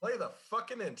Play the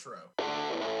fucking intro.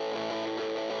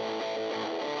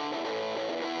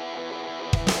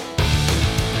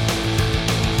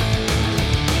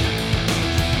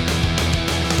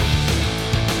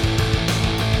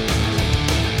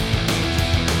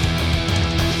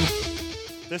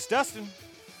 This is Dustin.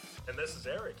 And this is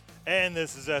Eric. And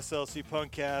this is SLC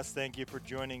Punkcast. Thank you for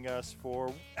joining us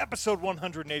for episode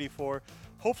 184.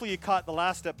 Hopefully you caught the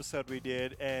last episode we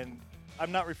did, and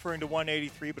I'm not referring to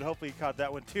 183, but hopefully you caught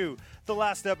that one too. The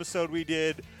last episode we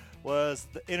did was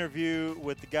the interview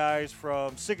with the guys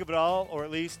from Sick of It All, or at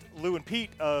least Lou and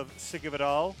Pete of Sick of It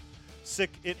All.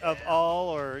 Sick It of All,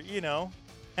 or, you know.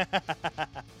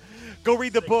 Go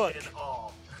read the Sick book. and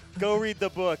all. Go read the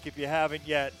book if you haven't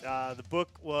yet. The book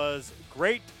was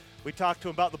great. We talked to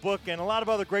him about the book and a lot of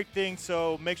other great things,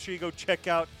 so make sure you go check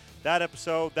out that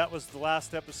episode. That was the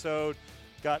last episode.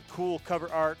 Got cool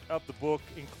cover art of the book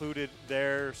included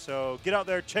there, so get out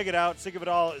there, check it out. Sick of It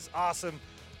All is awesome.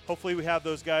 Hopefully we have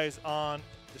those guys on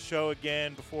the show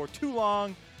again before too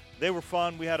long. They were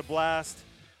fun. We had a blast.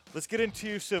 Let's get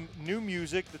into some new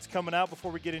music that's coming out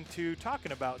before we get into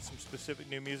talking about some specific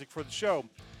new music for the show.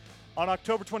 On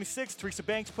October 26th, Teresa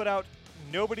Banks put out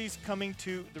Nobody's Coming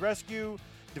to the Rescue.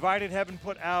 Divided Heaven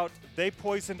put out They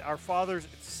Poisoned Our Fathers.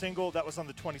 It's a single that was on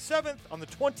the 27th. On the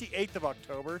 28th of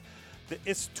October, the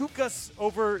Istukas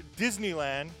over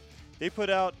Disneyland, they put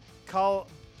out Kal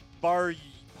Baryu,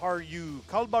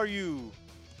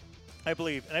 I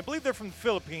believe. And I believe they're from the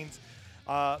Philippines.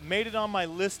 Made it on my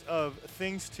list of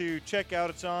things to check out.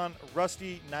 It's on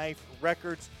Rusty Knife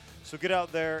Records. So get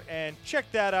out there and check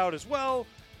that out as well.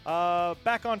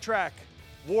 Back on track.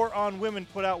 War on Women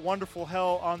put out Wonderful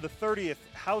Hell on the 30th.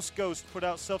 House Ghost put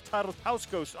out self-titled House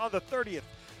Ghost on the 30th.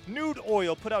 Nude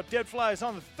Oil put out Dead Flies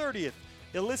on the 30th.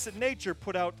 Illicit Nature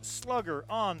put out Slugger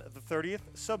on the 30th.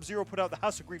 Sub-Zero put out the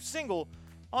House of Grief single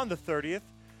on the 30th.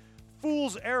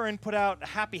 Fool's Errand put out a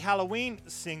Happy Halloween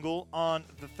single on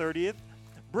the 30th.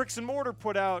 Bricks and Mortar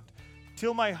put out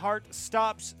Till My Heart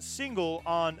Stops single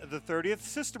on the 30th.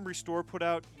 System Restore put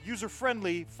out User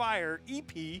Friendly Fire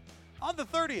EP on the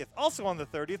 30th. Also on the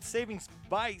 30th, Saving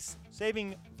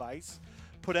Vice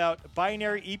put out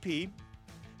Binary EP.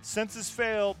 Senses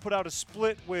Fail put out a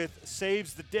split with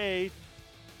Saves the Day.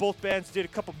 Both bands did a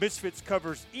couple Misfits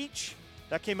covers each.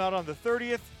 That came out on the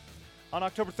 30th. On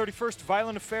October 31st,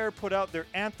 Violent Affair put out their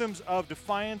Anthems of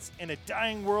Defiance in a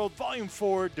Dying World, Volume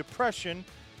 4, Depression.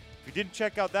 If you didn't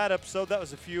check out that episode, that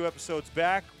was a few episodes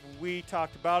back. We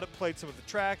talked about it, played some of the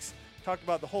tracks, talked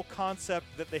about the whole concept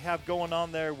that they have going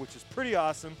on there, which is pretty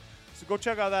awesome. So go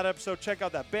check out that episode, check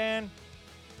out that band.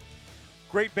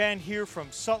 Great band here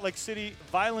from Salt Lake City.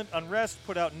 Violent Unrest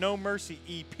put out No Mercy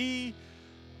EP.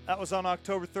 That was on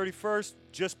October 31st.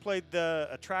 Just played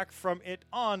a track from it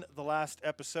on the last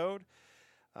episode.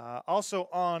 Also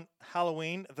on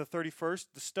Halloween, the 31st,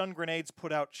 the Stun Grenades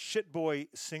put out Shit Boy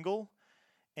single.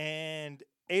 And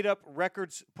 8 Up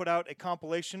Records put out a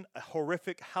compilation, A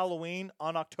Horrific Halloween,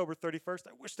 on October 31st.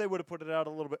 I wish they would have put it out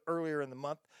a little bit earlier in the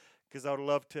month because I would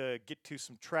love to get to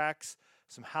some tracks,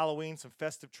 some Halloween, some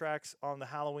festive tracks on the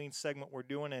Halloween segment we're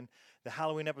doing and the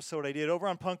Halloween episode I did over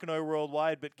on Punkanoid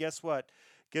Worldwide. But guess what?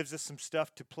 Gives us some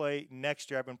stuff to play next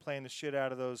year. I've been playing the shit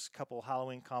out of those couple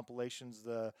Halloween compilations,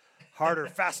 the harder,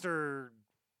 faster,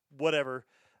 whatever.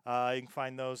 You can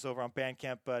find those over on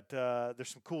Bandcamp, but there's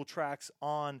some cool tracks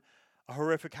on A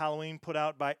Horrific Halloween put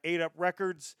out by 8 Up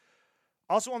Records.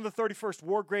 Also on the 31st,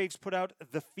 Wargraves put out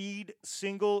The Feed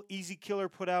single. Easy Killer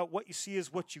put out What You See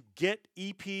Is What You Get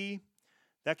EP.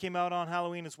 That came out on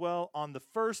Halloween as well. On the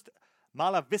 1st,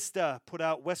 Mala Vista put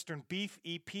out Western Beef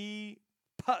EP.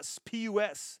 Puss,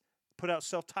 P-U-S, put out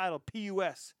self-titled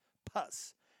P-U-S,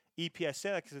 Puss EP. I say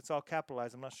that because it's all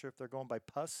capitalized. I'm not sure if they're going by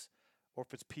Puss or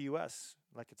if it's P-U-S,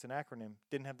 like it's an acronym.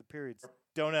 Didn't have the periods.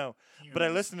 Don't know. But I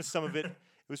listened to some of it. It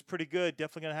was pretty good.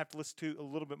 Definitely going to have to listen to a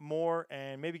little bit more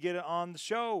and maybe get it on the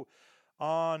show.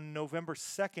 On November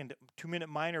 2nd, 2 Minute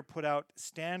Minor put out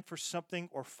Stand for Something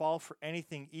or Fall for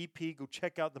Anything EP. Go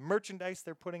check out the merchandise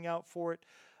they're putting out for it.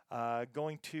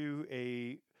 Going to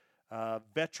a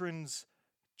veterans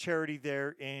charity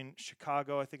there in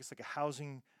Chicago. I think it's like a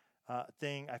housing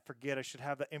thing. I forget. I should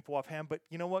have that info offhand. But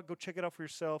you know what? Go check it out for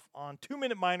yourself on 2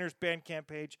 Minute Minor's Bandcamp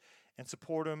page and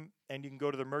support them. And you can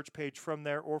go to their merch page from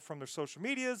there or from their social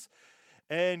medias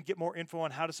and get more info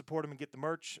on how to support them and get the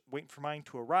merch. Waiting for mine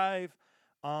to arrive.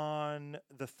 On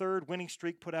the 3rd, Winning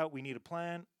Streak put out We Need a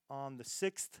Plan. On the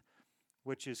 6th,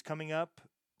 which is coming up,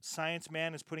 Science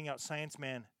Man is putting out Science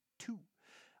Man 2.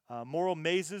 Moral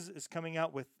Mazes is coming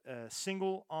out with a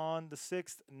single on the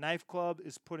 6th. Knife Club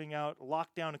is putting out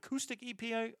Lockdown Acoustic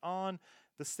EP on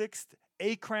the 6th.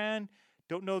 Akran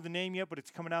Don't know the name yet, but it's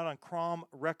coming out on Crom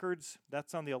Records.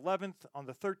 That's on the 11th. On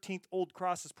the 13th, Old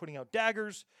Cross is putting out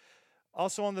Daggers.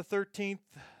 Also on the 13th,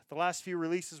 the last few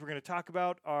releases we're going to talk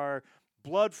about are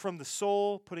Blood from the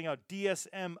Soul, putting out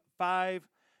DSM 5.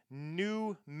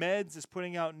 New Meds is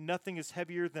putting out Nothing is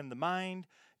Heavier Than the Mind.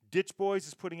 Ditch Boys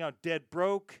is putting out Dead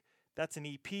Broke. That's an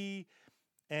EP.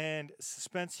 And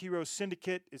Suspense Hero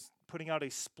Syndicate is putting out a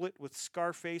split with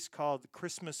Scarface called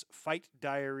Christmas Fight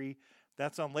Diary.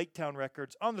 That's on Laketown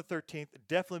Records on the 13th.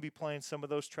 Definitely be playing some of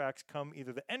those tracks come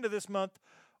either the end of this month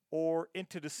or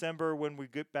into December when we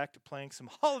get back to playing some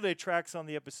holiday tracks on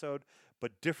the episode,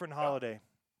 but different holiday.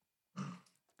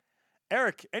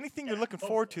 Eric, anything you're looking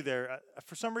forward to there?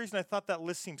 For some reason, I thought that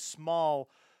list seemed small,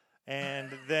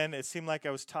 and then it seemed like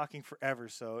I was talking forever,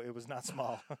 so it was not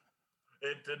small.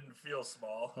 It didn't feel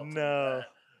small. No.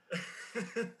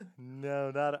 No,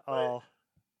 not at all.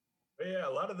 But yeah, a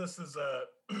lot of this is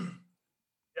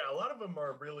a lot of them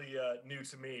are really new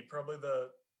to me. Probably the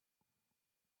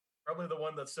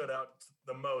one that stood out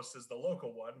the most is the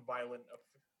local one, Violent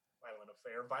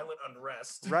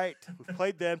Unrest. Right. We've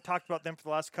played them, talked about them for the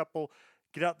last couple.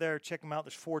 Get out there, check them out.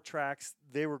 There's 4 tracks.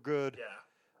 They were good.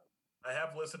 Yeah. I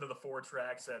have listened to the 4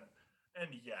 tracks and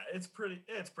yeah, it's pretty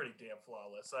damn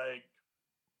flawless.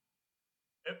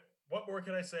 What more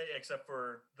can I say except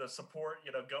for the support?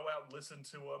 Go out and listen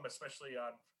to them, especially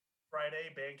on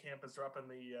Friday. Bandcamp is dropping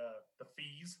the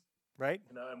fees, right?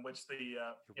 In which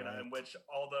in which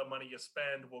all the money you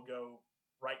spend will go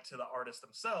right to the artist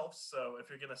themselves. So if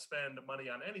you're going to spend money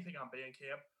on anything on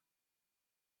Bandcamp,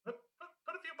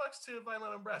 put a few bucks to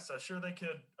Violent Unrest. I'm sure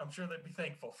they'd be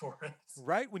thankful for it.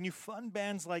 Right. When you fund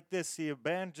bands like this, see, a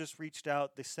band just reached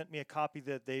out. They sent me a copy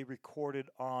that they recorded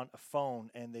on a phone,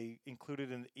 and they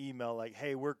included in the email like,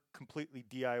 hey, we're completely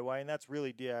DIY. And that's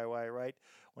really DIY, right?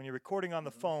 When you're recording on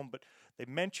the phone, but they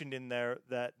mentioned in there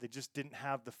that they just didn't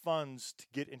have the funds to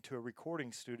get into a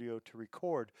recording studio to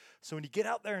record. So when you get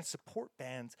out there and support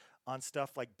bands on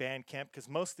stuff like Bandcamp, because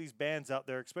most of these bands out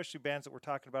there, especially bands that we're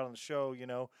talking about on the show,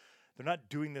 they're not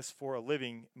doing this for a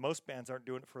living. Most bands aren't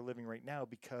doing it for a living right now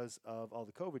because of all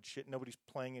the COVID shit. Nobody's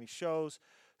playing any shows.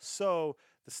 So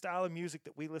the style of music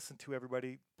that we listen to,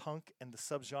 everybody, punk and the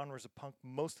subgenres of punk,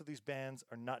 most of these bands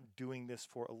are not doing this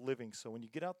for a living. So when you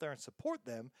get out there and support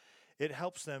them, it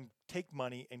helps them take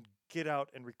money and get out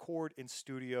and record in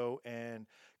studio and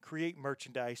create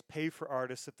merchandise, pay for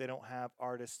artists if they don't have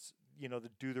artists, to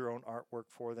do their own artwork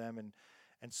for them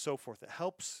and so forth. It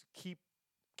helps keep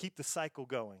the cycle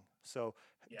going. So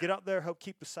get out there, help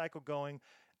keep the cycle going.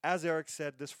 As Eric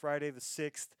said, this Friday the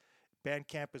 6th,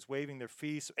 Bandcamp is waiving their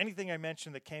fees. So anything I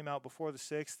mentioned that came out before the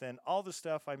 6th and all the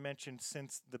stuff I mentioned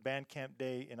since the Bandcamp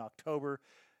day in October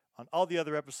on all the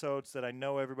other episodes that I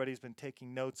know everybody's been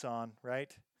taking notes on,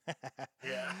 right?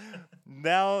 Yeah.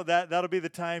 Now that'll be the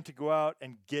time to go out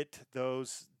and get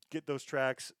those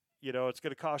tracks. It's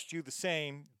going to cost you the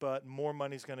same, but more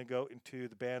money's going to go into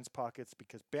the band's pockets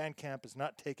because Bandcamp is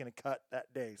not taking a cut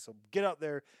that day. So get out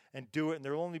there and do it. And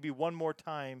there will only be one more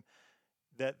time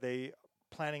that they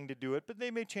planning to do it, but they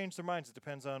may change their minds. It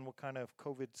depends on what kind of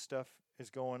COVID stuff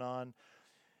is going on.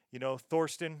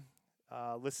 Thorsten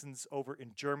listens over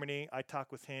in Germany. I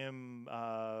talk with him,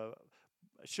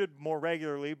 should more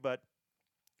regularly, but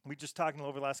we just talking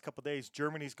over the last couple of days.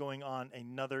 Germany's going on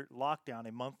another lockdown,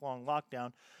 a month-long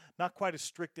lockdown. Not quite as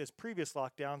strict as previous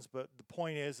lockdowns, but the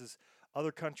point is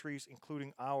other countries,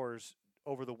 including ours,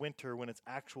 over the winter when it's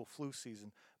actual flu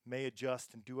season, may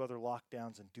adjust and do other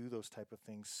lockdowns and do those type of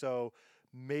things. So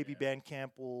maybe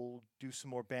Bandcamp will do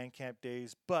some more Bandcamp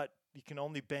days, but you can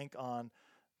only bank on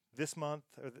this month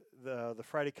or the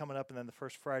Friday coming up and then the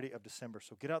first Friday of December.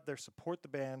 So get out there, support the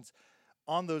bands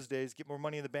on those days, get more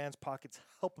money in the band's pockets,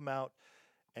 help them out.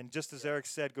 And just as Eric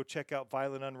said, go check out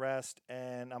Violent Unrest,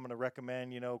 and I'm going to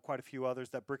recommend, quite a few others.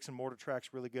 That Bricks and Mortar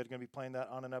track's really good. Going to be playing that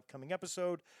on an upcoming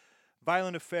episode.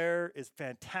 Violent Affair is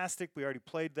fantastic. We already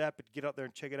played that, but get out there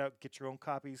and check it out. Get your own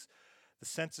copies. The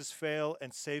Census Fail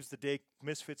and Saves the Day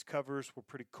Misfits covers were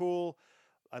pretty cool.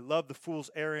 I love the Fool's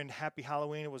Errand, Happy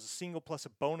Halloween. It was a single plus a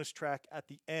bonus track at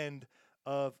the end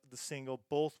of the single.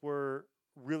 Both were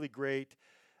really great.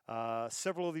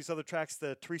 Several of these other tracks,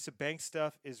 the Teresa Banks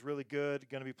stuff is really good.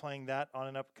 Going to be playing that on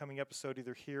an upcoming episode,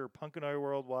 either here or Punkanoi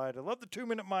Worldwide. I love the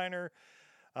 2-Minute Minor.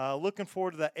 Looking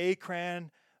forward to that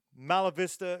Akran,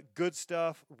 Malavista, good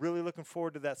stuff. Really looking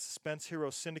forward to that Suspense Hero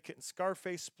Syndicate and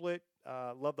Scarface split.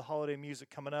 Love the holiday music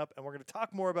coming up. And we're going to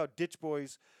talk more about Ditch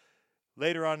Boys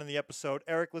later on in the episode.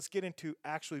 Eric, let's get into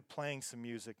actually playing some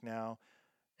music now.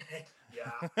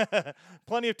 Yeah.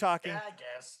 Plenty of talking. Yeah, I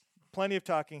guess. Plenty of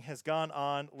talking has gone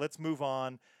on. Let's move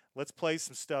on. Let's play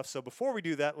some stuff. So before we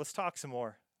do that, let's talk some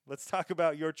more. Let's talk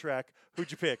about your track.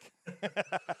 Who'd you pick?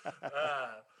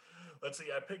 Let's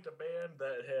see. I picked a band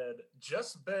that had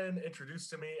just been introduced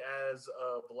to me as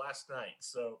of last night.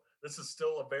 So this is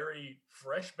still a very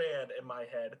fresh band in my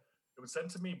head. It was sent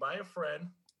to me by a friend,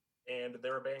 and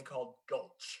they're a band called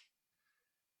Gulch.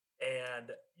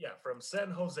 And yeah, from San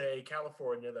Jose,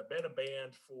 California. They've been a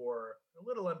band for a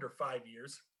little under 5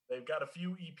 years. They've got a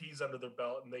few EPs under their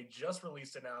belt, and they just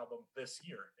released an album this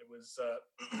year. It was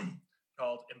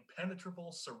called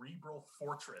Impenetrable Cerebral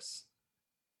Fortress.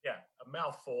 Yeah, a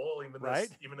mouthful,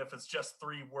 even if it's just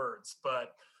 3 words.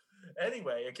 But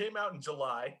anyway, it came out in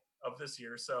July of this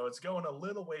year, so it's going a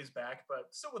little ways back, but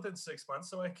still within 6 months,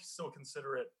 so I still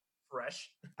consider it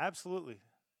fresh. Absolutely.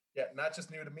 Yeah, not just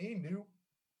new to me,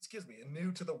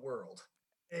 new to the world.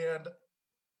 And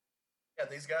yeah,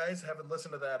 these guys, haven't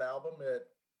listened to that album. It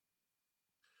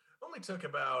only took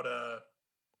about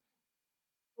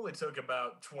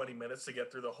 20 minutes to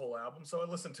get through the whole album, so I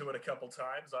listened to it a couple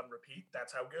times on repeat.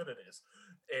 That's how good it is.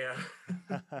 And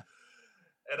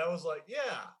and I was like,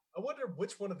 yeah, I wonder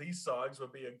which one of these songs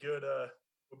would be a good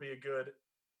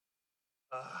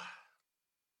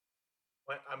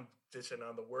I'm dishing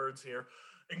on the words here,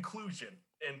 inclusion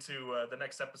into the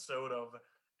next episode of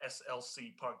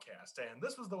SLC Podcast. And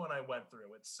this was the one I went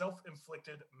through. It's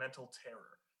Self-Inflicted Mental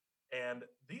Terror. And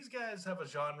these guys have a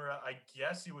genre, I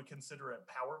guess you would consider it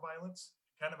power violence,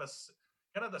 kind of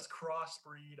this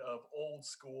crossbreed of old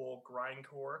school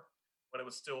grindcore, when it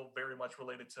was still very much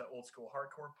related to old school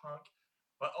hardcore punk,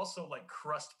 but also like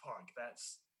crust punk.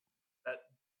 That's that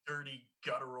dirty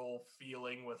guttural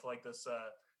feeling with like this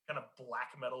kind of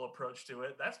black metal approach to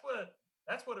it. That's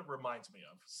what it reminds me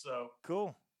of. So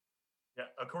cool. Yeah,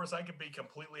 of course I could be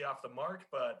completely off the mark,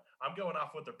 but I'm going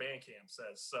off what their Bandcamp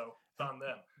says, so it's on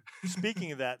them.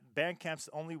 Speaking of that, Bandcamp's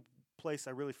the only place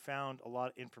I really found a lot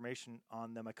of information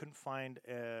on them. I couldn't find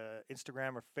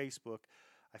Instagram or Facebook.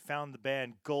 I found the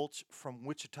band Gulch from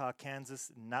Wichita, Kansas.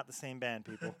 Not the same band,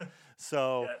 people.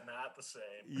 So yeah, not the same.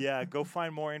 Yeah, go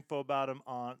find more info about them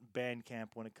on Bandcamp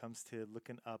when it comes to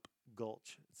looking up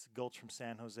Gulch. It's Gulch from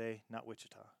San Jose, not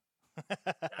Wichita.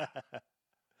 Yeah.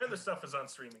 And the stuff is on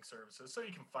streaming services, so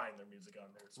you can find their music on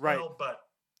there as right. well. But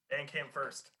Bandcamp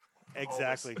first.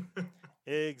 Exactly.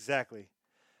 Exactly.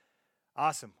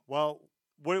 Awesome. Well,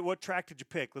 what track did you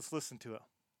pick? Let's listen to it.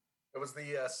 It was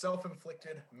the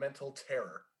Self-Inflicted Mental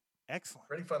Terror. Excellent.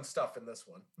 Pretty fun stuff in this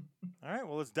one. All right,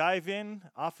 well, let's dive in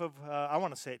off of, I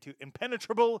want to say it too,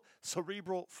 Impenetrable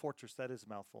Cerebral Fortress. That is a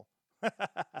mouthful. Yeah,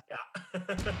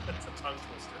 it's a tongue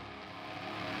twister.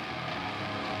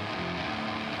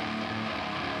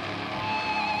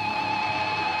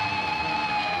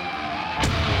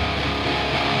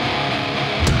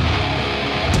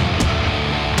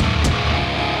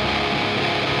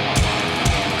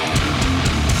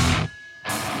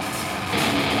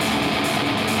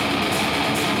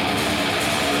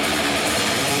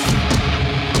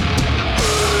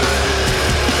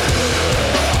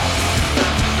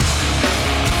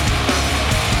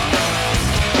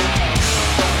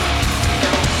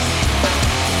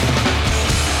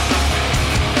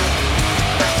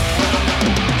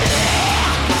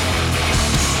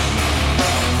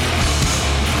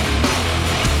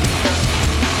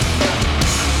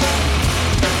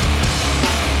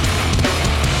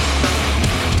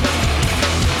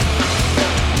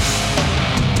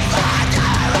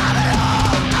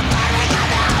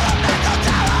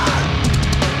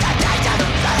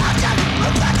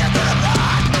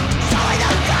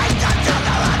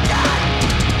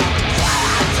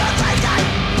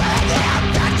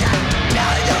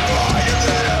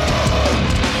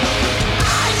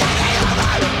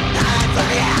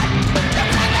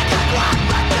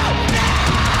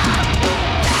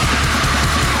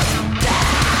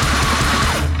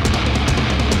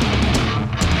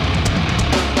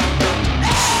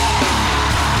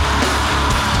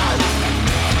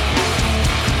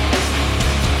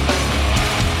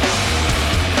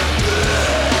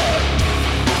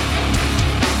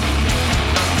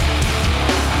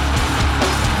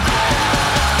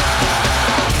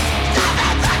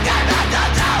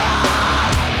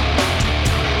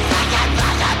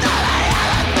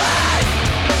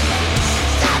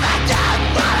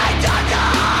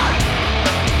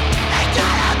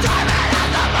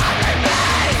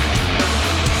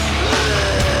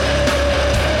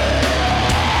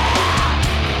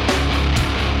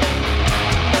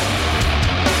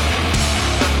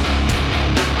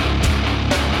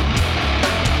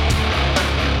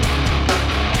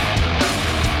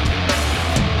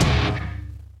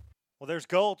 There's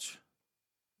Gulch.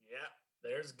 Yeah,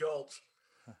 there's Gulch.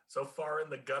 So far in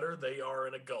the gutter, they are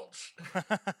in a gulch.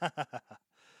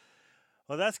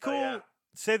 Well, that's cool. Yeah.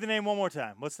 Say the name one more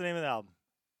time. What's the name of the album?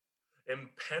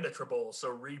 Impenetrable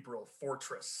Cerebral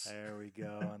Fortress. There we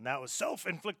go. And that was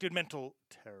Self-Inflicted Mental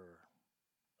Terror.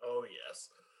 Oh, yes.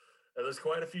 And there's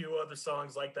quite a few other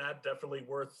songs like that. Definitely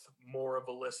worth more of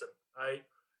a listen. I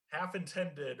half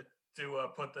intended to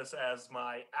put this as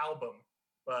my album,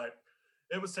 but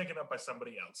it was taken up by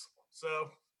somebody else.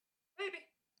 So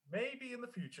maybe in the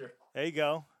future. There you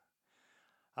go.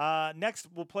 Next,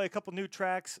 we'll play a couple new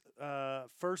tracks.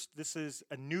 First, this is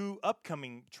a new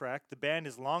upcoming track. The band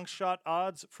is Long Shot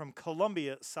Odds from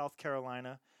Columbia, South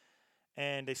Carolina.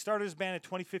 And they started as a band in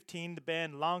 2015. The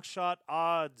band Long Shot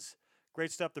Odds.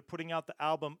 Great stuff. They're putting out the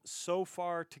album So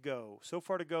Far To Go. So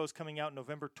Far To Go is coming out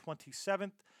November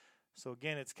 27th. So,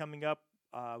 again, it's coming up.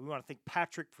 We want to thank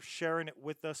Patrick for sharing it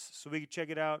with us so we can check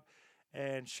it out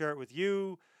and share it with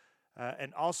you.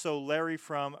 And also Larry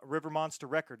from River Monster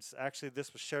Records. Actually,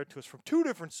 this was shared to us from two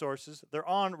different sources. They're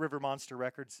on River Monster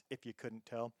Records, if you couldn't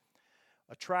tell.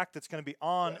 A track that's going to be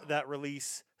on that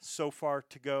release, So Far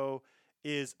To Go,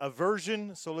 is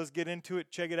Aversion. So let's get into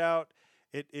it. Check it out.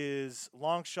 It is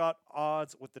Long Shot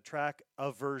Odds with the track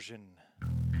Aversion.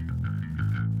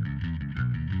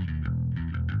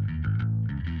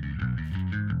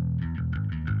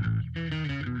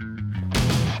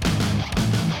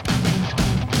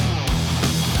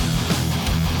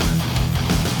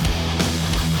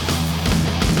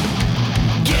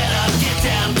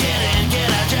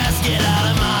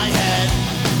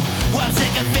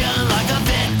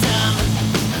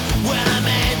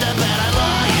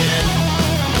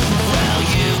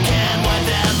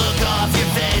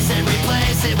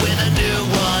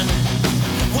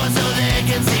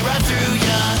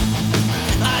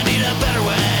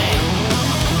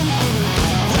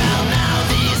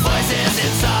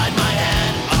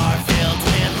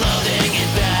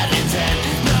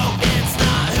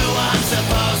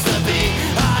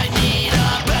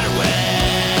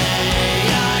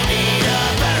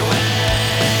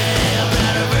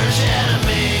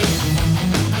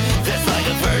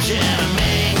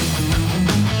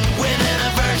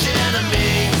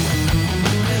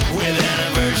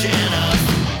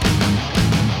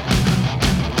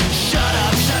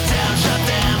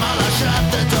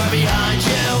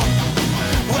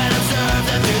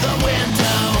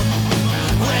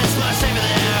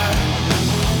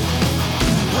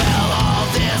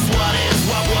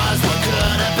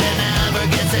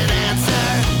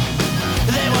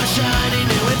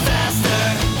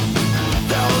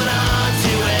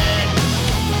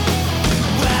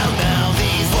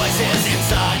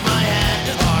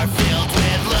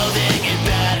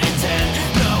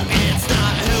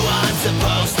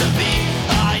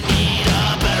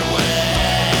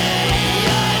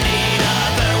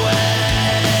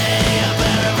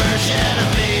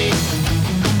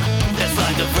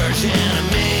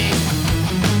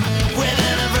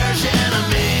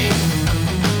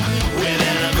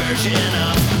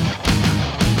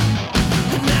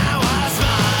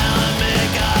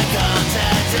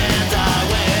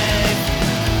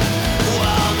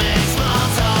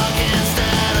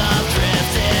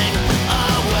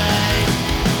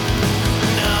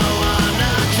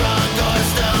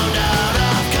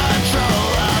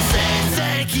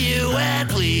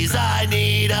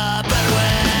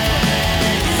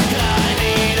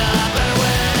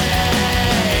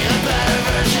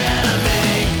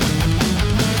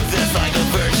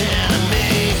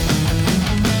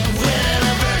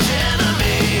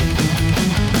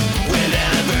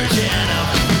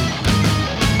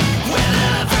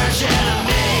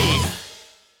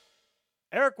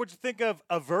 What'd you think of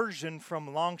Aversion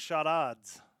from Long Shot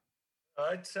Odds?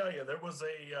 I tell you, there was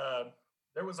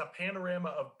a panorama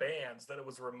of bands that it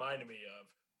was reminding me of.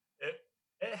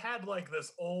 It had like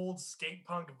this old skate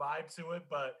punk vibe to it,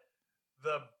 but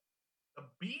the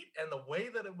beat and the way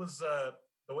that it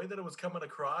was coming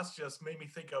across just made me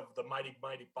think of the Mighty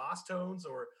Mighty Boss Tones,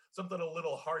 or something a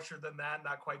little harsher than that.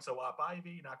 Not quite so Op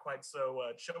Ivy, not quite so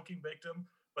Choking Victim,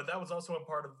 but that was also a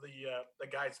part of the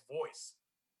guy's voice.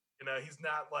 You know, he's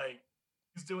not like,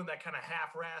 he's doing that kind of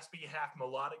half raspy, half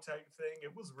melodic type thing. It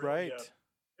was really,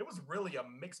 it was really a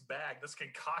mixed bag. This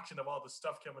concoction of all the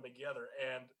stuff coming together,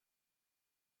 and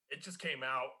it just came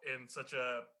out in such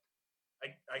a,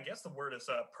 I guess the word is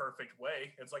a perfect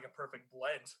way. It's like a perfect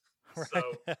blend.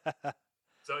 Right.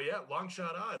 So yeah, Long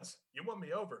Shot Odds. You won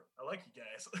me over. I like you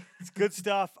guys. It's good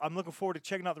stuff. I'm looking forward to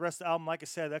checking out the rest of the album. Like I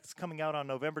said, that's coming out on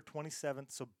November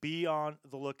 27th. So be on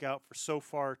the lookout for So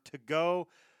Far To Go.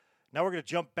 Now we're going to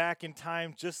jump back in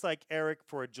time, just like Eric,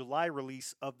 for a July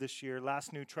release of this year.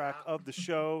 Last new track of the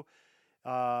show.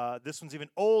 This one's even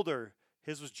older.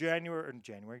 His was July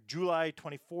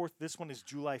 24th. This one is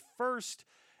July 1st.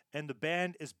 And the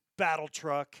band is Battle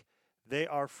Truck. They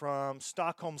are from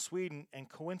Stockholm, Sweden. And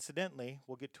coincidentally,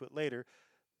 we'll get to it later,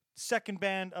 second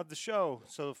band of the show.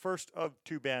 So the first of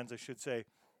two bands, I should say,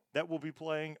 that will be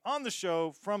playing on the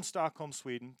show from Stockholm,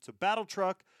 Sweden. So Battle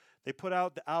Truck, they put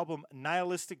out the album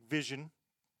Nihilistic Vision.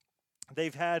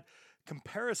 They've had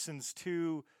comparisons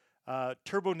to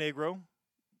Turbo Negro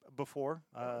before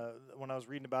when I was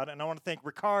reading about it. And I want to thank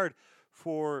Ricard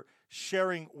for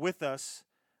sharing with us.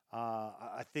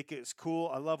 I think it's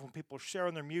cool. I love when people are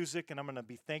sharing their music, and I'm going to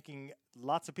be thanking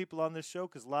lots of people on this show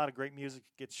because a lot of great music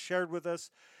gets shared with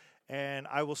us. And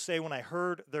I will say when I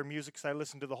heard their music, because I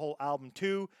listened to the whole album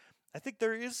too, I think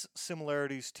there is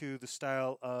similarities to the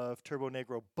style of Turbo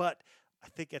Negro, but I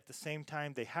think at the same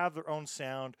time they have their own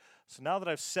sound. So now that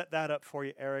I've set that up for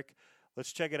you, Eric,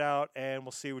 let's check it out and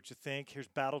we'll see what you think. Here's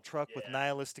Battle Truck with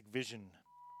Nihilistic Vision.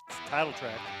 It's the title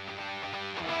track.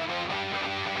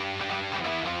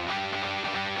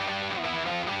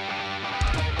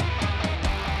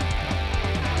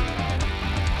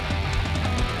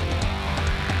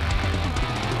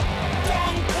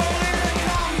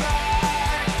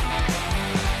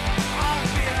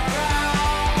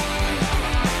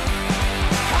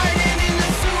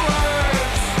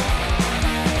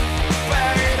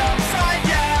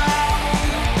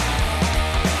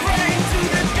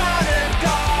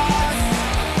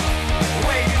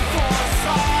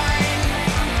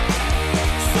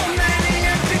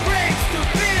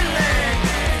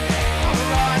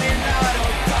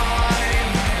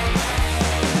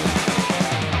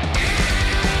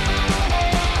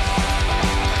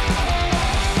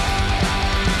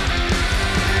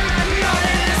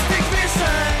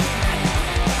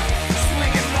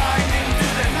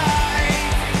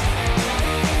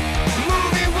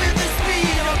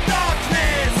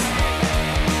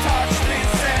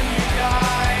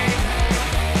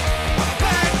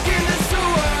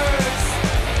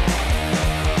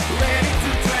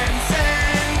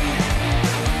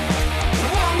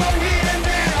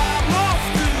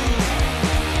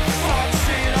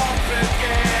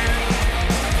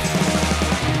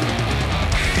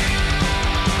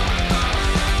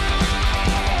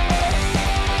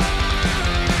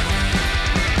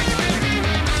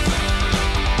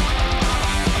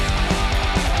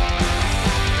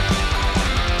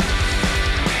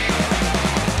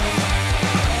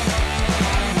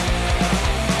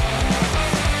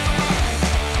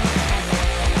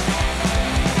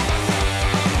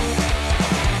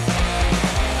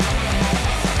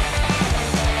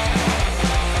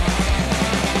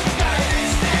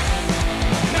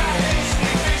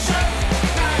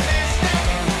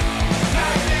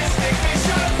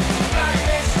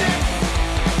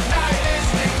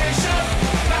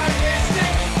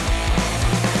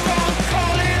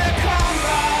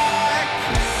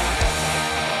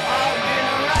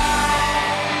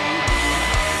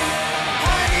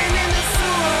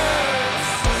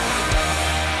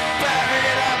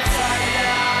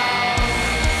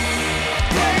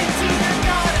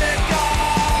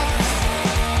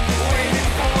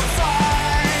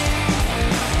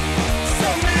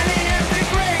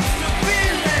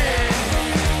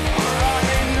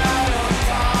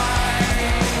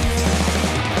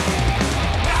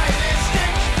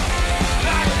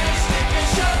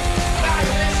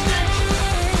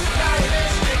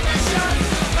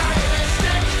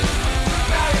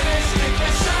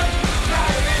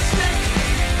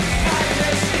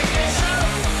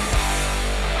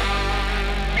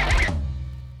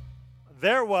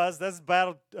 That's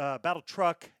Battle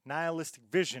Truck, Nihilistic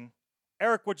Vision.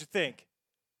 Eric, what'd you think?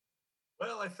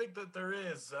 Well, I think that there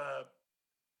is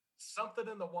something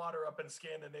in the water up in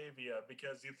Scandinavia,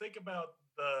 because you think about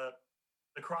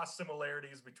the cross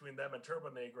similarities between them and Turbo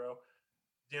Negro.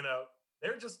 You know,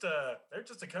 they're just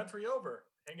a country over,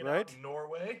 hanging out in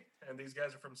Norway, and these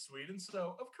guys are from Sweden.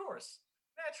 So, of course,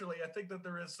 naturally, I think that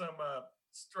there is some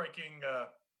striking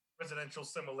residential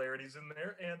similarities in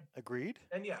there, and agreed.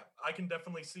 And yeah, I can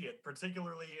definitely see it,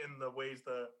 particularly in the ways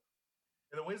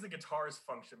the guitars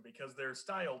function, because their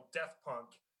style, death punk,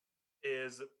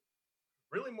 is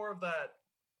really more of that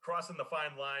crossing the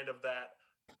fine line of that,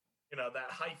 you know,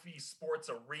 that hyphy sports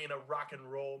arena rock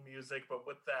and roll music, but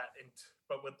with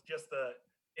just the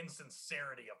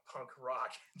insincerity of punk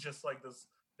rock, just like this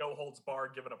no holds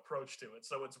barred given approach to it.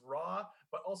 So it's raw,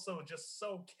 but also just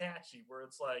so catchy, where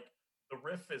it's like the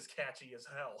riff is catchy as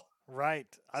hell. Right.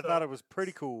 I thought it was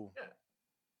pretty cool. Yeah.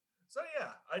 So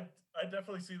yeah, I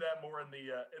definitely see that more in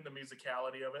the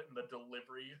musicality of it and the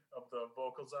delivery of the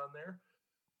vocals on there.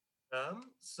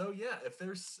 So yeah, if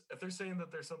they're saying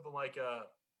that there's something like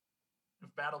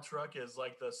if Battle Truck is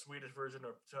like the Swedish version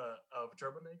of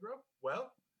Turbo Negro,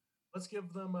 well, let's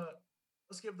give them a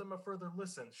further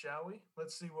listen, shall we?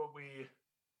 Let's see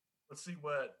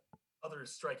what other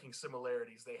striking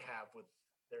similarities they have with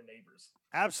their neighbors.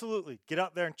 Absolutely. Get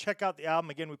out there and check out the album.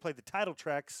 Again, we played the title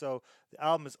track, so the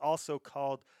album is also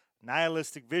called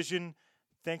Nihilistic Vision.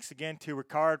 Thanks again to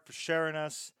Ricard for sharing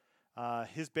us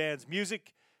his band's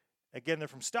music. Again, they're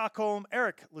from Stockholm.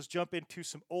 Eric, let's jump into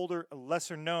some older,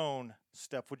 lesser-known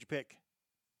stuff. What'd you pick?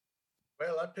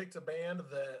 Well, I picked a band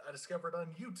that I discovered on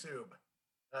YouTube.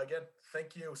 Again,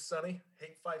 thank you,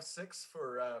 Sunny856,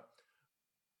 for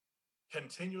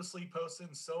continuously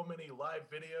posting so many live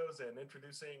videos and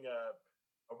introducing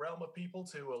a realm of people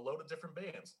to a load of different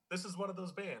bands. This is one of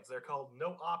those bands. They're called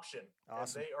No Option.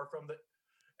 Awesome. And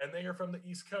they are from the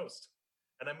East Coast.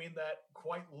 And I mean that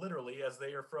quite literally, as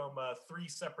they are from 3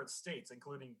 separate states,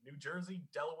 including New Jersey,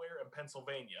 Delaware, and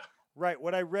Pennsylvania. Right.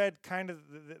 What I read kind of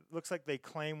looks like they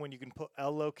claim when you can put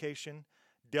L location,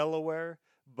 Delaware,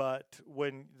 but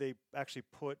when they actually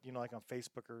put, like on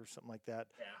Facebook or something like that,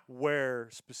 where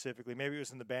specifically, maybe it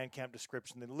was in the Bandcamp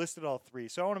description, they listed all 3.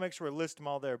 So I want to make sure we list them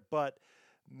all there, but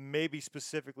maybe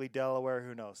specifically Delaware,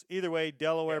 who knows? Either way,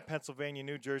 Delaware, Pennsylvania,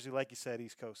 New Jersey, like you said,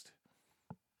 East Coast.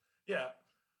 Yeah.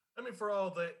 I mean, for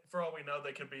all we know,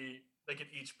 they could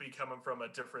each be coming from a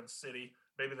different city.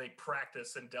 Maybe they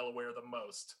practice in Delaware the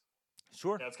most.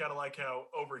 Sure. Yeah, it's kind of like how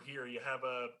over here you have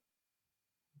a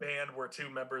band where 2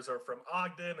 members are from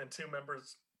Ogden and 2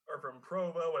 members are from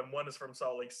Provo and 1 is from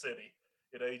Salt Lake City.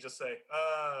 You just say,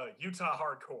 Utah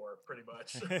hardcore, pretty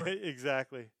much.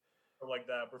 Exactly. Or like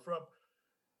that. We're from,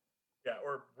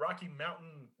 or Rocky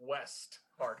Mountain West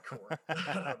hardcore.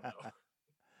 I don't know.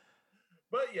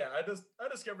 But yeah, I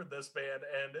discovered this band,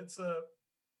 and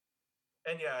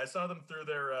I saw them through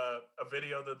their a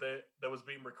video that was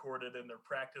being recorded in their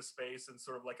practice space, and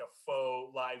sort of like a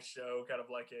faux live show, kind of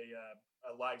like a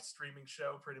live streaming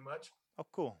show, pretty much. Oh,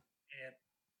 cool. And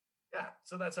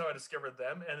so that's how I discovered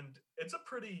them, and it's a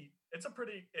pretty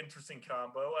interesting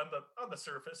combo on the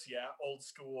surface. Yeah, old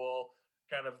school,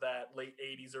 kind of that late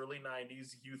 '80s, early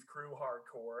 '90s youth crew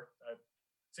hardcore. I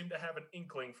seem to have an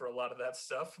inkling for a lot of that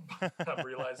stuff. I'm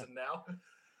realizing now,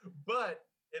 but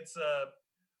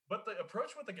but the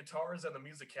approach with the guitars and the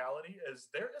musicality is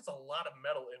there is a lot of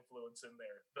metal influence in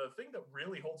there. The thing that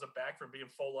really holds it back from being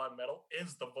full on metal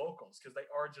is the vocals, because they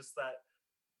are just that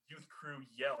youth crew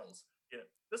yells.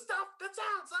 The stuff that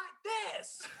sounds like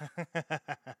this.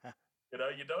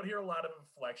 You don't hear a lot of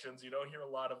inflections. You don't hear a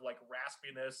lot of like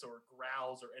raspiness or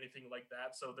growls or anything like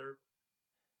that. So they're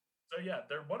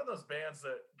one of those bands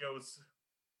that goes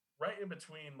right in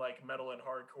between like metal and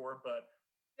hardcore, but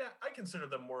yeah, I consider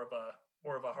them more of a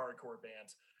hardcore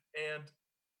band. And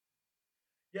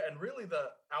really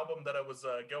the album that I was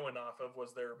going off of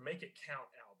was their Make It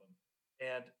Count album.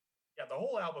 And yeah, the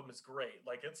whole album is great.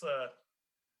 Like it's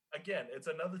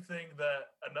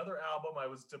another album I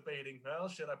was debating, well,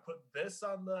 should I put this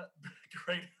on my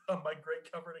great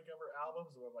cover to cover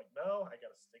albums? And I'm like, no, I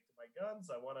gotta stick to my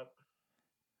guns. I want to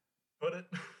put it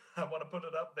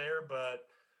up there, but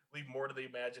leave more to the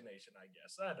imagination, I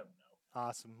guess. I don't know.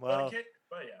 Awesome. Well,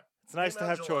 but yeah, it's nice to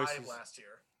have choices. Last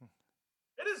year,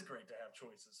 it is great to have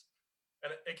choices,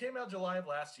 and it came out July of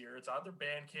last year. It's on their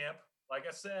Bandcamp. Like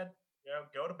I said,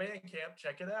 go to Bandcamp,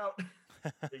 check it out,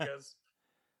 and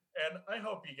I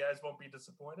hope you guys won't be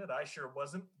disappointed. I sure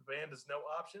wasn't. The band is No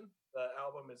Option. The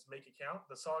album is Make It Count.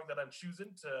 The song that I'm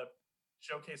choosing to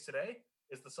showcase today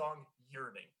is the song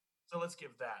Yearning. So let's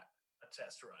give that a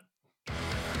test run.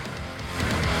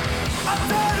 I'm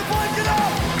tired of waking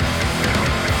up,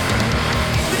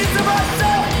 thinking to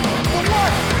myself, for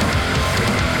what?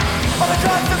 On the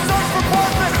constant search for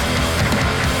purpose.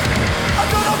 I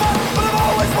don't know what, but I'm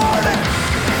always learning.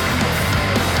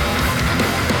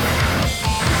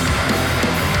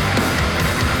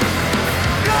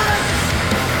 Yearning.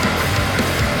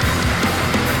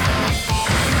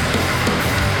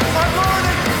 I'm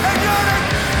learning and yearning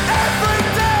every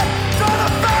day, trying to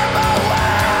find my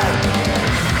way.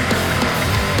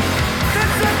 This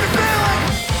is the feeling.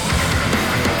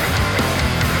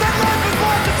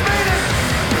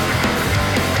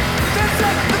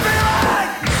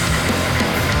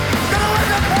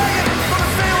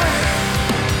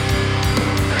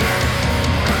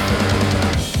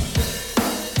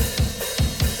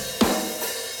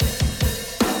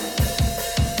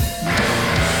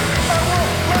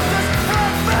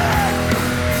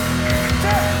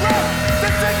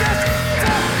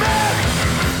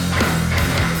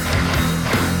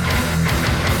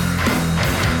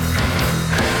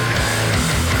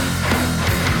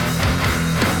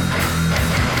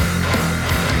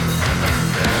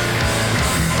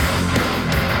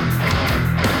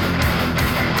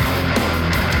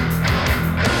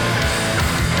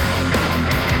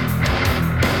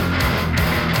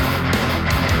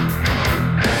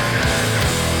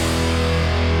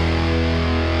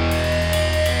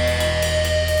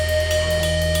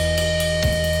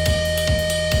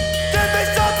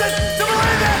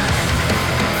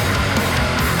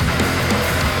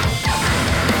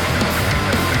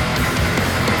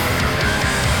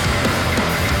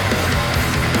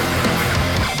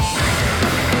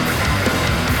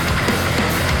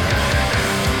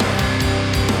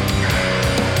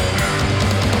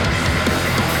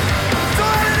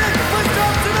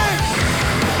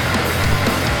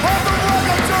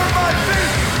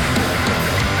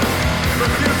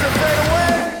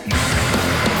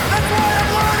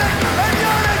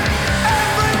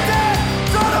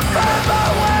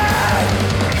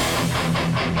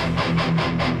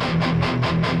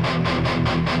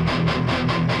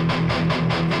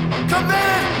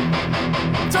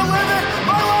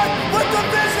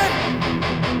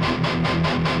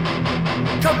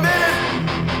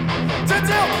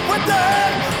 with the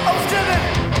hand I was given.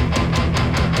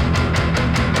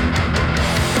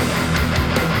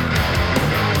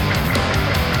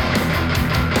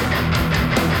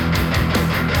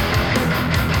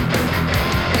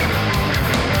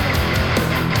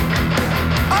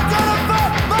 I'm gonna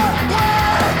fight my way.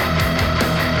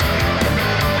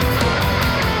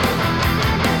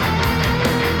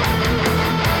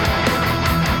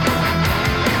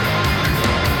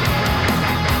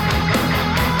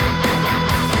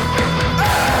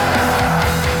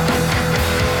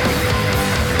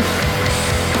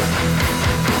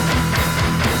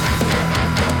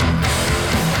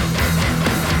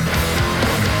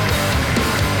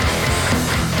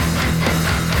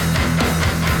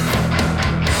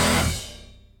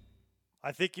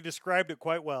 I think you described it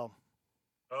quite well.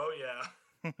 Oh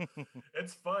yeah.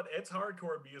 It's fun. It's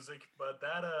hardcore music, but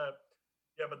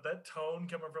that tone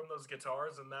coming from those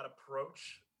guitars and that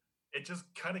approach, it just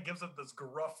kind of gives it this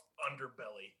gruff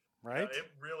underbelly. Right?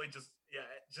 It really just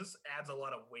adds a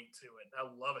lot of weight to it. I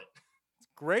love it.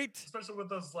 Great. Especially with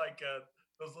those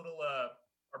little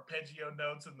arpeggio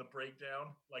notes in the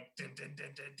breakdown, like din din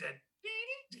din din din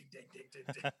din din din din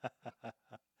din.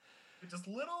 Just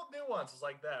little nuances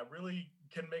like that really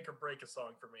can make or break a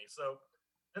song for me. So,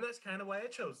 and that's kind of why I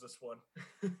chose this one.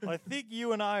 I think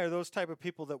you and I are those type of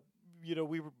people that,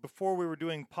 before we were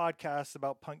doing podcasts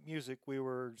about punk music, we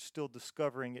were still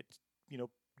discovering it,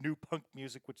 new punk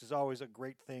music, which is always a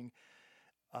great thing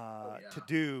to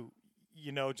do.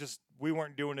 Just we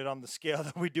weren't doing it on the scale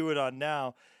that we do it on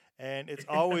now. And it's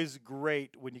always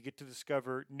great when you get to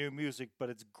discover new music,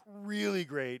 but it's really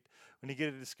great when you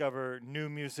get to discover new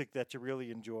music that you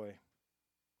really enjoy.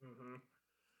 Mm-hmm.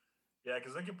 Yeah,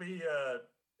 because it could be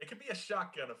a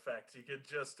shotgun effect. You could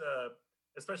just,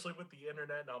 especially with the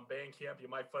internet and on Bandcamp, you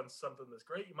might find something that's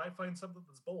great. You might find something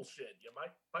that's bullshit. You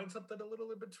might find something a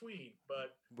little in between.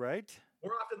 But right,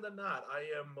 more often than not, I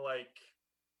am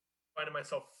finding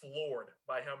myself floored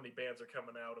by how many bands are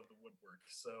coming out of the woodwork.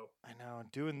 So I know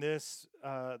doing this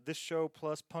show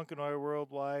plus Punk and Oi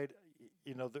Worldwide,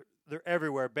 they're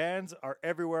everywhere. Bands are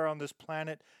everywhere on this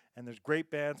planet, and there's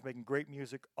great bands making great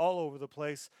music all over the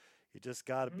place. You just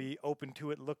got to be open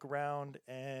to it, look around,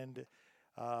 and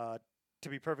to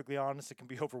be perfectly honest, it can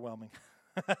be overwhelming.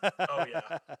 Oh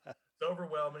yeah, it's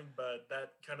overwhelming, but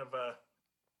that kind of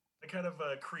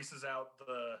creases out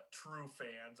the true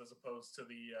fans as opposed to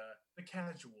the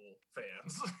casual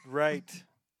fans. Right.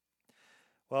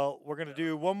 Well, we're going to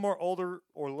do one more older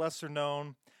or lesser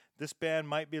known. This band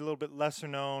might be a little bit lesser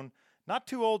known. Not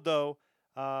too old, though.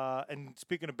 And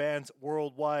speaking of bands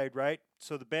worldwide, right?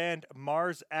 So the band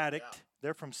Mars Addict,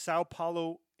 they're from Sao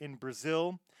Paulo in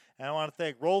Brazil. And I want to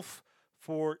thank Rolf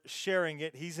for sharing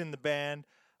it. He's in the band.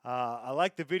 I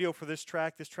like the video for this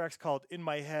track. This track's called In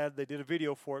My Head. They did a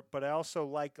video for it, but I also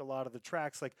like a lot of the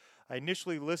tracks. Like, I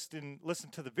initially listened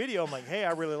to the video. I'm like, hey,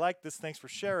 I really like this. Thanks for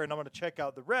sharing. I'm going to check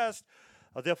out the rest.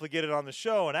 I'll definitely get it on the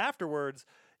show. And afterwards,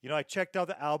 I checked out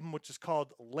the album, which is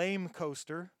called Lame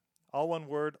Coaster. All one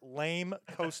word, Lame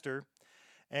Coaster.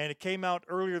 And it came out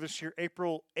earlier this year,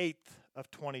 April 8th of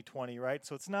 2020, right?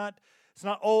 So it's not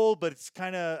old, but it's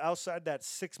kind of outside that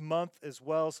 6 month as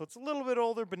well. So it's a little bit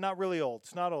older, but not really old.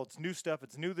 It's not old. It's new stuff.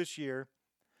 It's new this year.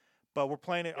 But we're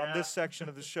playing it on this section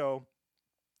of the show.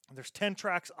 There's 10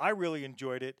 tracks. I really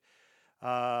enjoyed it.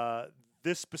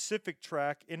 This specific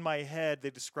track, In My Head, they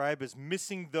describe as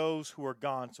missing those who are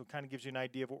gone. So it kind of gives you an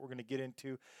idea of what we're going to get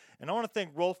into. And I want to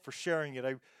thank Rolf for sharing it.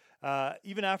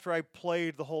 Even after I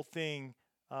played the whole thing,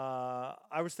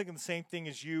 I was thinking the same thing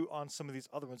as you on some of these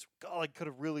other ones. God, I could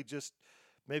have really just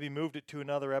maybe moved it to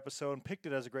another episode and picked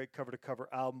it as a great cover-to-cover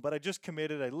album. But I just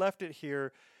committed. I left it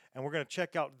here, and we're going to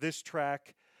check out this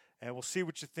track, and we'll see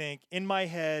what you think. In My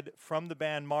Head from the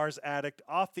band Mars Addict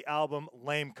off the album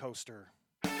Lame Coaster.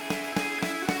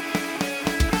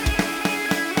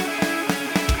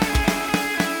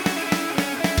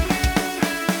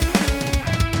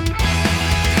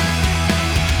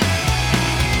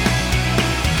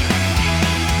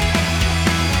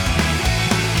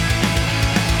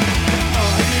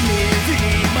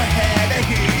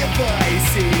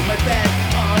 Voice in my bed,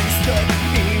 understood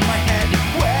in my head.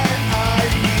 Where are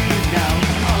you now?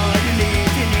 Are you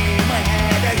living in my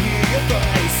head? I hear your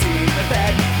voice in my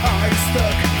bed, understood.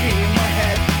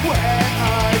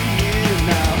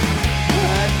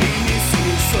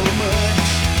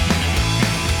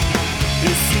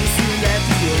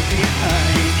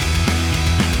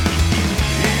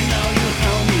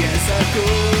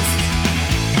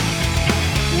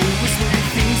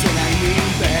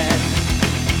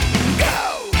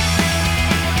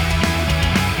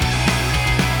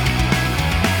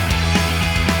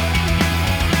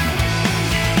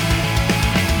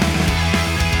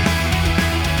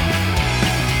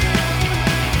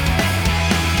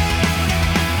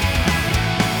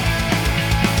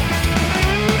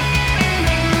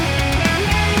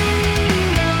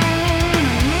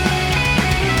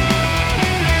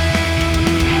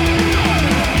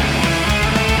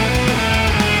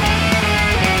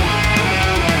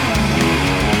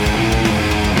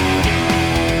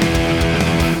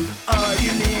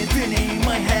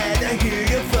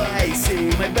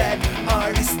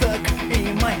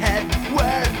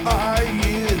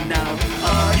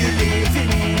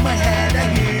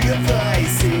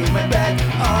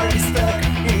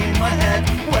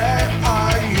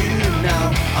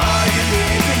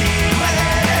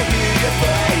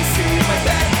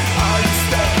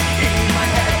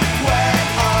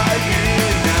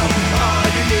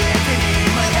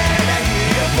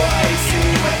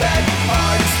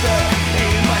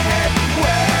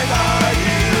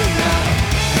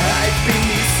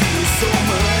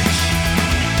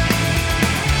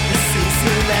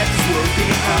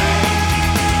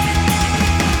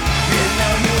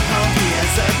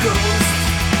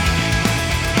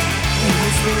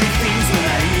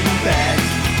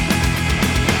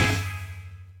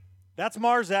 That's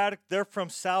Mars Addict. They're from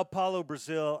Sao Paulo,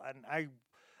 Brazil, and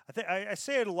I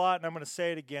say it a lot, and I'm going to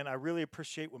say it again. I really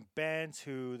appreciate when bands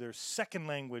who their second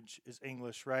language is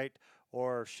English, right?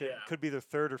 Or shit, could be their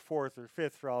third or fourth or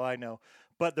fifth for all I know.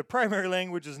 But their primary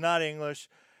language is not English,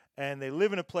 and they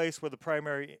live in a place where the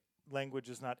primary language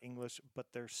is not English, but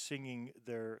they're singing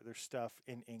their stuff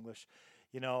in English.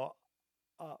 You know,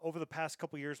 over the past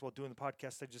couple years while doing the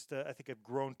podcast, I think I've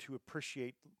grown to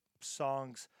appreciate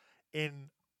songs in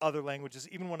other languages,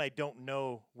 even when I don't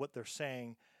know what they're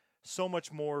saying, so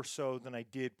much more so than I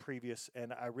did previous,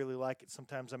 and I really like it.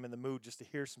 Sometimes I'm in the mood just to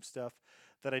hear some stuff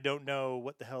that I don't know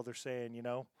what the hell they're saying, you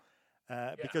know?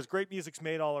 Because great music's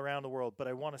made all around the world, but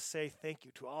I want to say thank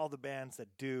you to all the bands that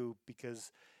do,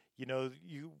 because, you know,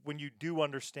 when you do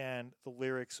understand the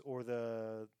lyrics or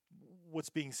what's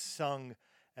being sung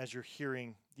as you're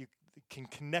hearing, you can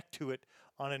connect to it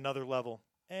on another level.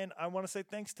 And I want to say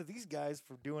thanks to these guys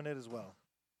for doing it as well.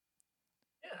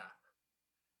 Yeah.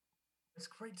 It's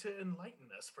great to enlighten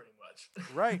us, pretty much.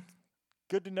 Right.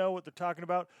 Good to know what they're talking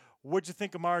about. What'd you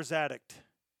think of Mars Addict?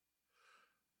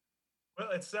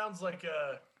 Well, it sounds like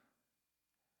the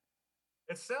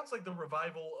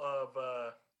revival of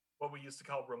what we used to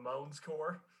call Ramones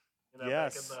core. You know,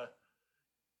 yes.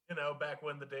 Back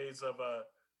when the days of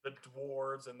the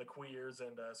Dwarves and the Queers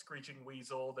and Screeching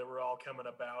Weasel, they were all coming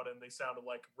about, and they sounded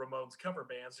like Ramones cover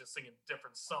bands just singing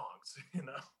different songs. You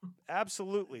know.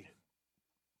 Absolutely.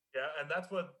 Yeah, and that's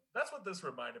what this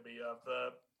reminded me of,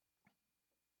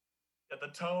 the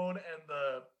tone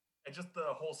and just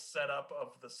the whole setup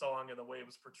of the song and the way it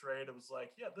was portrayed. It was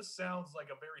like, yeah, this sounds like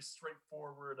a very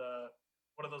straightforward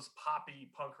one of those poppy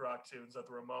punk rock tunes that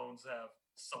the Ramones have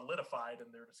solidified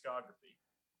in their discography.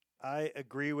 I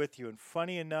agree with you, and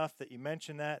funny enough that you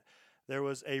mentioned that, there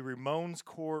was a Ramones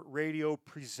Core Radio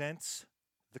Presents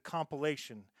the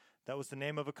compilation. That was the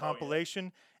name of a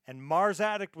compilation. And Mars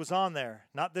Addict was on there.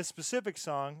 Not this specific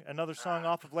song, another song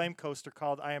off of Lame Coaster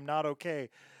called I Am Not Okay.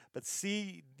 But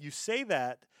see, you say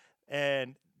that,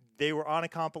 and they were on a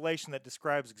compilation that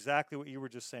describes exactly what you were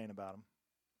just saying about them.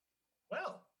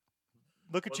 Well,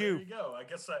 look at you. There you go. I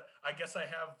guess I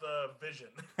have the vision.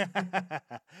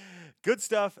 Good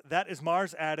stuff. That is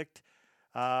Mars Addict.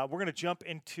 We're going to jump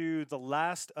into the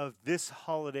last of this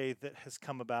holiday that has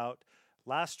come about.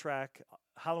 Last track.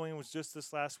 Halloween was just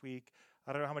this last week.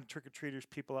 I don't know how many trick-or-treaters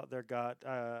people out there got.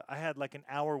 I had like an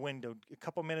hour window, a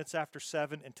couple minutes after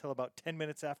 7 until about 10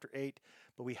 minutes after 8,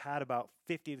 but we had about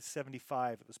 50 to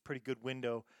 75. It was a pretty good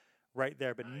window right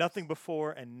there, but nothing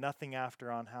before and nothing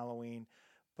after on Halloween.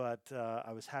 But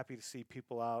I was happy to see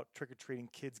people out, trick-or-treating,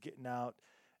 kids getting out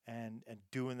and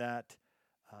doing that.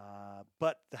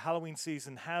 But the Halloween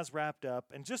season has wrapped up,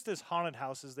 and just as haunted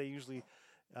houses, they usually...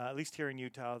 at least here in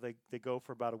Utah, they go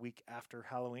for about a week after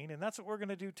Halloween, and that's what we're going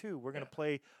to do too. We're going to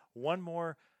play one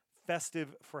more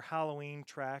festive for Halloween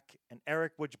track. And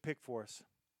Eric, what'd you pick for us?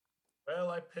 Well,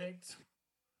 I picked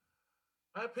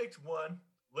one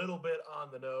little bit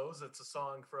on the nose. It's a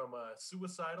song from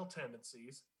Suicidal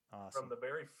Tendencies. Awesome. From the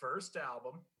very first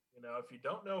album. You know, if you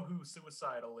don't know who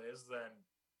Suicidal is, then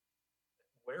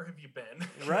where have you been?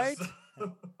 Right?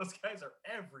 Those guys are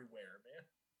everywhere, man.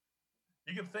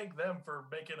 You can thank them for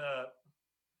making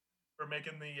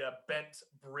the bent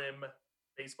brim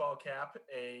baseball cap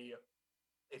a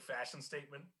fashion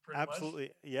statement. Pretty Absolutely,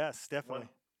 much. Yes, definitely.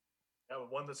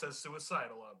 One that says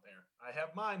suicidal on there. I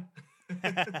have mine.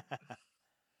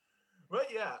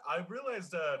 But yeah, I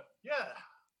realized.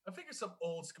 I figured some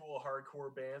old school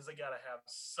hardcore bands, they gotta have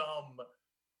some.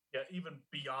 Yeah, even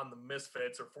beyond the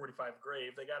Misfits or 45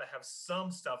 Grave, they got to have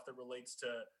some stuff that relates to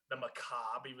the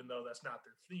macabre, even though that's not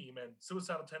their theme. And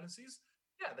Suicidal Tendencies,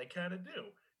 yeah, they kind of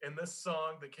do. In this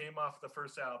song that came off the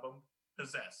first album,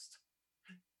 Possessed.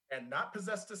 And not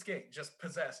Possessed to Skate, just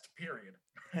Possessed, period.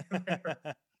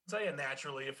 So yeah,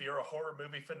 naturally, if you're a horror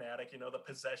movie fanatic, you know, the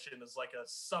possession is like a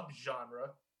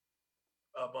subgenre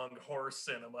among horror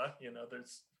cinema. You know,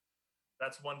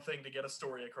 that's one thing to get a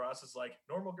story across. Is like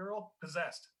normal girl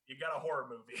possessed. You got a horror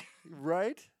movie,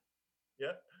 right?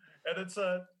 Yeah, and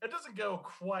it doesn't go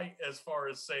quite as far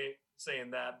as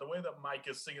saying that. The way that Mike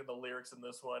is singing the lyrics in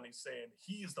this one, he's saying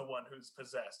he's the one who's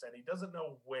possessed, and he doesn't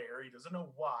know where, he doesn't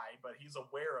know why, but he's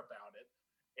aware about it,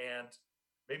 and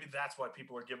maybe that's why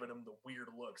people are giving him the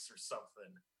weird looks or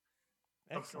something.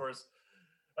 Excellent.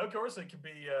 Of course, it can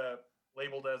be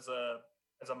labeled as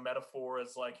a metaphor,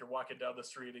 as like you're walking down the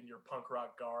street in your punk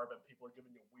rock garb and people are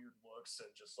giving you weird looks and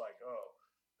just like, oh,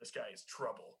 this guy is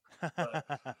trouble.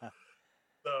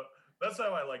 So that's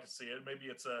how I like to see it. Maybe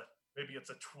it's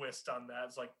a twist on that.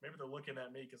 It's like maybe they're looking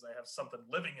at me because I have something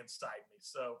living inside me.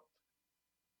 So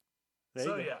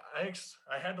So yeah,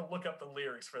 I had to look up the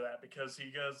lyrics for that because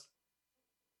he goes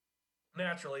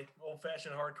naturally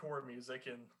old-fashioned hardcore music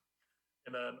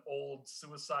in an old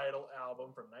Suicidal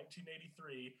album from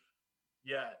 1983.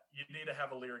 Yeah, you need to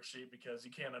have a lyric sheet because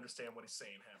you can't understand what he's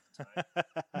saying half the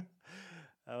time.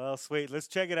 Well, sweet. Let's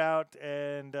check it out.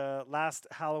 And last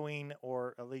Halloween,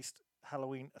 or at least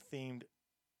Halloween themed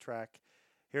track.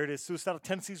 Here it is, Suicidal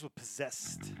Tendencies with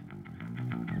Possessed.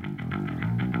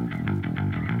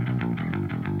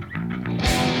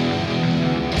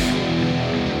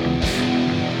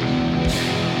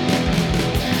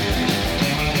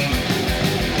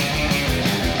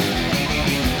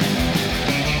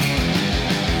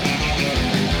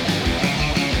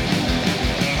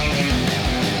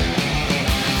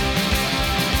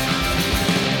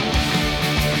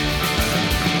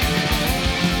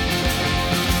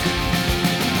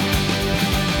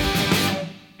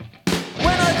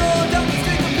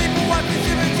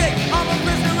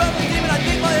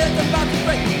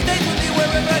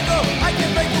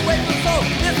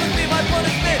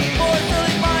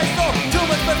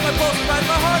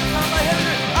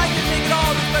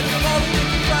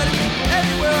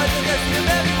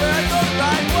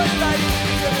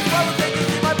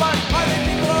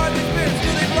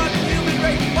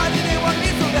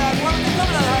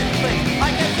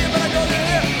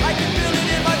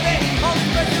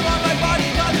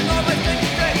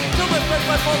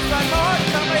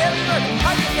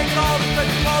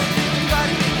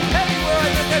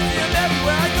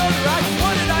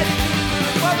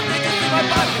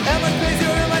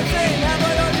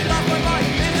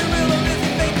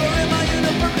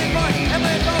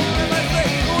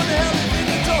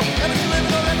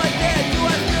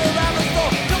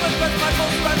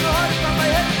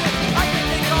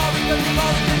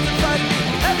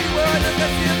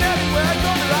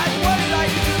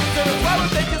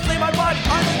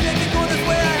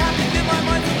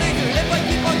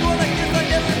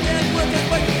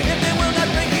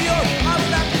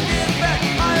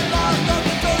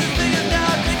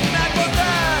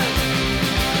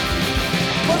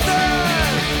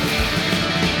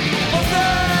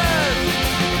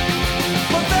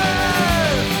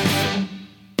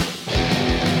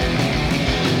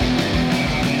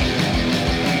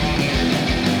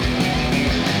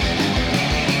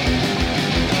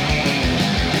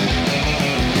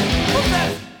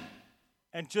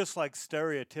 And just like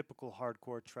stereotypical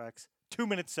hardcore tracks, 2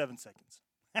 minutes, 7 seconds.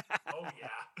 Oh,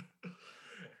 yeah.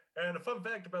 And a fun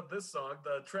fact about this song,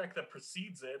 the track that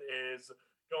precedes it is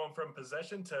going from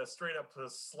possession to straight up to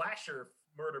slasher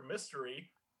murder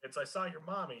mystery. It's I Saw Your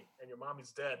Mommy, and Your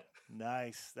Mommy's Dead.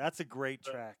 Nice. That's a great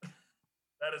track.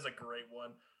 That is a great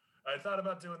one. I thought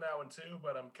about doing that one too,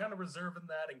 but I'm kind of reserving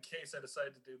that in case I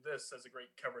decide to do this as a great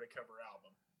cover-to-cover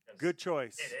album. Good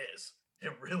choice. It is.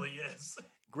 It really is.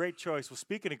 Great choice. Well,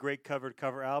 speaking of great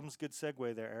cover-to-cover albums, good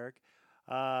segue there, Eric.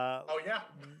 Oh, yeah.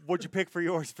 What'd you pick for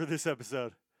yours for this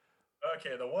episode?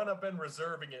 Okay, the one I've been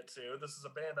reserving it to. This is a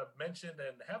band I've mentioned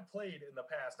and have played in the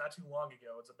past, not too long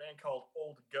ago. It's a band called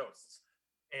Old Ghosts.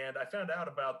 And I found out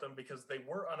about them because they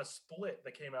were on a split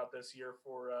that came out this year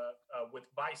for with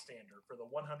Bystander for the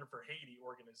 100 for Haiti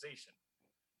organization.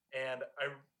 And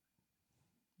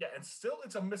and still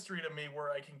it's a mystery to me where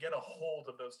I can get a hold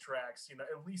of those tracks,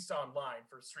 at least online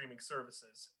for streaming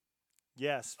services.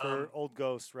 Yes, for Old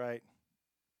Ghost, right.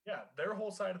 Yeah, their whole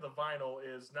side of the vinyl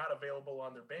is not available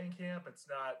on their Bandcamp. It's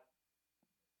not,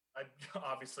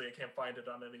 obviously I can't find it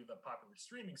on any of the popular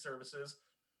streaming services,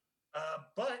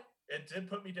 but it did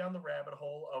put me down the rabbit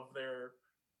hole of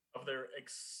their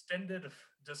extended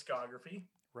discography,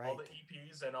 right. All the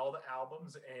EPs and all the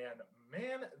albums, and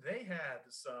man, they had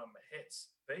some hits.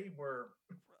 They were.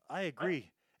 I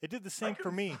agree. It did the same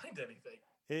for me. Find anything.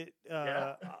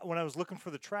 When I was looking for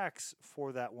the tracks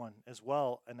for that one as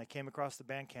well, and I came across the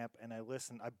Bandcamp and I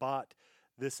listened. I bought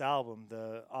this album,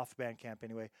 the off Bandcamp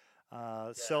anyway,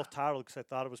 self-titled because I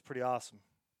thought it was pretty awesome.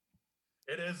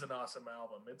 It is an awesome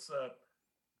album. It's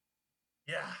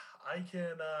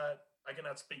I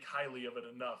cannot speak highly of it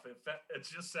enough. It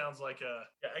just sounds like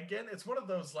again, it's one of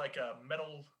those like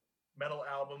metal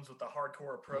albums with the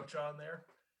hardcore approach on there.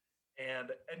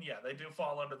 And yeah, they do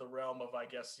fall under the realm of, I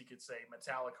guess you could say,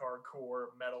 metallic hardcore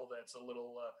metal that's a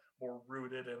little more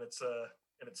rooted in its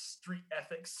street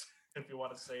ethics, if you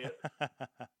want to say it.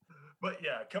 But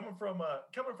yeah, coming from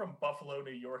Buffalo,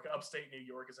 New York, upstate New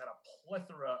York has had a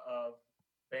plethora of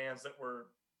bands that were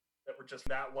just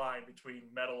that line between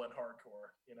metal and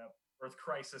hardcore. Earth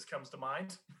Crisis comes to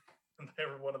mind, and they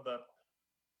were one of the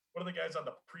guys on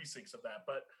the precincts of that.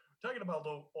 But talking about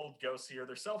Old Ghosts here,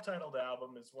 their self-titled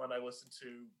album is one I listened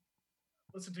to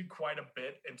quite a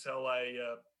bit until I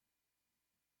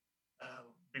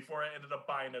before I ended up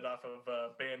buying it off of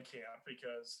Bandcamp,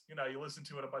 because you listen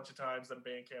to it a bunch of times, and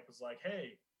Bandcamp is like,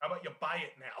 "Hey, how about you buy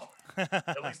it now?"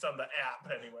 At least on the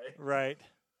app, anyway. Right.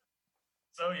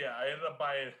 So yeah, I ended up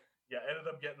buying. Yeah, ended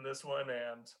up getting this one,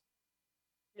 and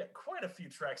quite a few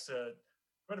tracks to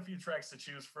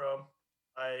choose from.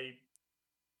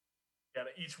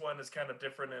 Each one is kind of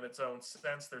different in its own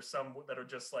sense. There's some that are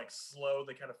just like slow;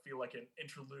 they kind of feel like an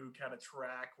interlude kind of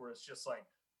track, where it's just like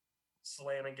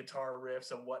slamming guitar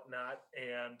riffs and whatnot.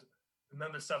 And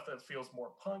then there's stuff that feels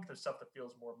more punk. There's stuff that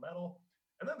feels more metal.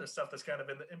 And then there's stuff that's kind of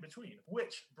in between,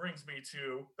 which brings me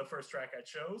to the first track I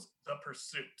chose, The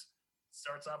Pursuit. It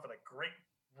starts off with a great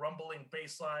rumbling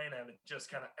bass line, and it just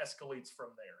kind of escalates from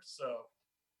there. So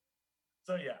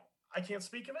yeah, I can't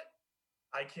speak of it.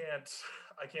 I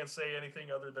can't say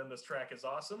anything other than this track is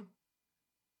awesome.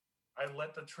 I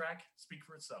let the track speak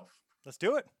for itself. Let's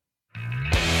do it.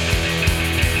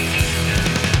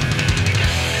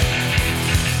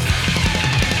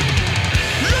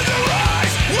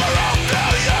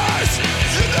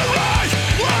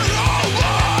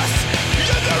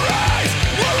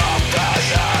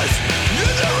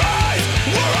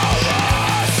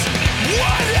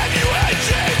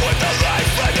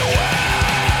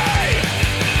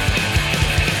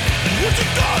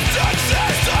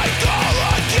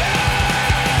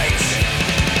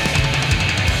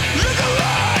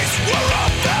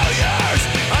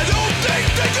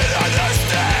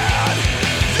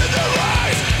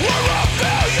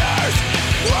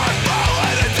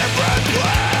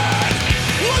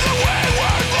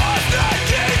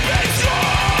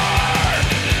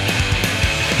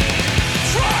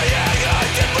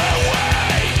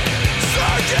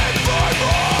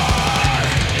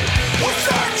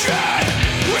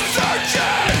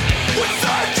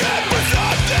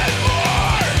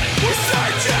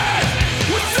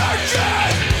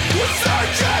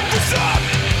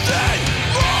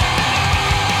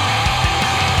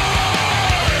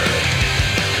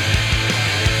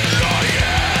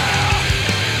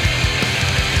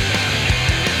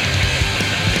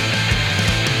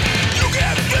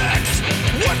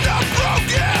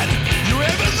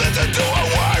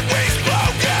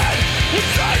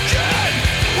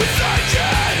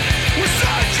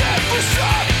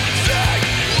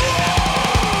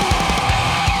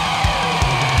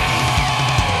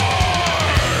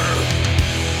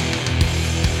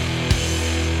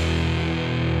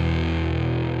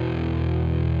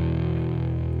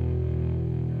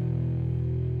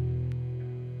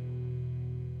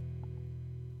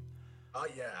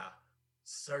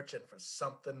 Searching for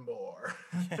something more.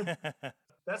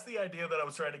 That's the idea that I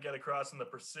was trying to get across in The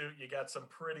Pursuit. You got some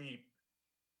pretty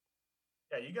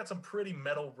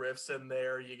metal riffs in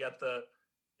there. You got the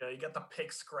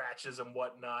pick scratches and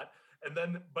whatnot,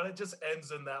 but it just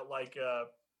ends in that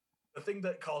the thing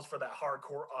that calls for that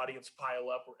hardcore audience pile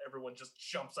up, where everyone just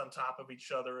jumps on top of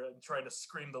each other and trying to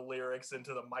scream the lyrics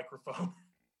into the microphone.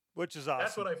 Which is awesome.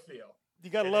 That's what I feel. You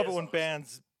gotta love it when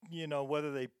bands,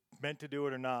 whether they meant to do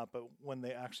it or not, but when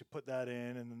they actually put that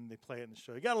in and then they play it in the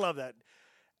show, you gotta love that.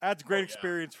 Adds great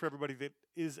experience for everybody that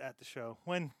is at the show,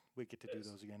 when we get to do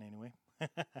those again anyway.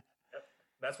 Yep.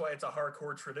 That's why it's a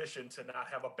hardcore tradition to not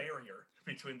have a barrier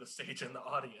between the stage and the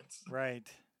audience. Right.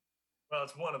 Well,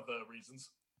 it's one of the reasons.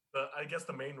 I guess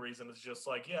the main reason is just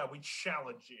we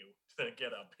challenge you to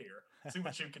get up here. See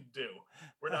what you can do.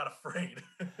 We're not afraid.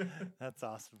 That's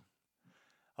awesome.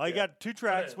 Oh, you got 2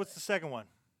 tracks. What's the second one?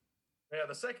 Yeah,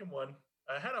 the second one,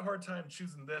 I had a hard time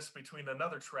choosing this between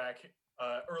another track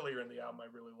earlier in the album I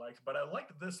really liked, but I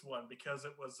liked this one because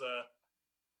it was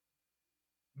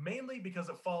mainly because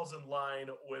it falls in line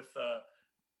with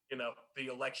the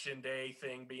election day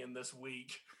thing being this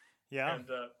week. Yeah. And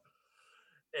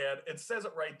it says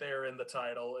it right there in the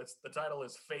title. The title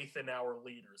is Faith in Our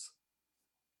Leaders.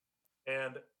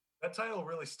 And that title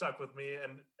really stuck with me,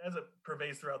 and as it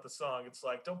pervades throughout the song, it's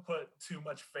like, don't put too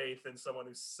much faith in someone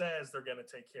who says they're going to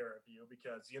take care of you,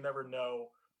 because you never know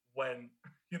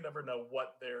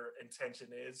what their intention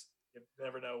is. You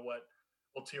never know what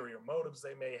ulterior motives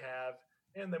they may have,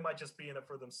 and they might just be in it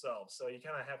for themselves. So you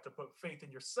kind of have to put faith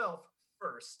in yourself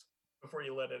first before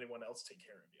you let anyone else take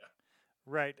care of you.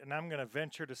 Right, and I'm going to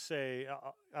venture to say,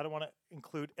 I don't want to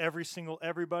include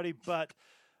everybody, but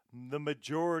the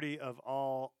majority of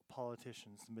all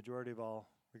politicians, the majority of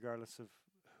all, regardless of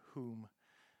whom,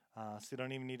 so you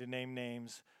don't even need to name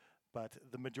names, but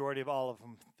the majority of all of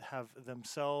them have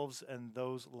themselves and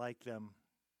those like them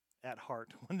at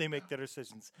heart when they make their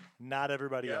decisions, not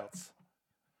everybody else.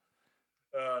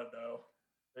 No.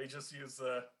 They just use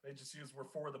 "we're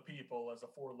for the people" as a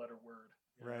 4-letter word.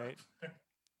 Right.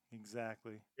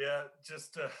 Exactly. Yeah,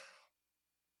 just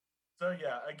So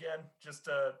yeah, again, just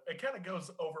it kind of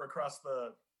goes over across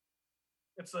the.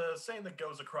 It's a saying that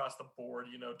goes across the board.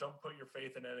 Don't put your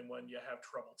faith in anyone you have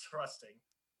trouble trusting.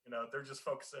 They're just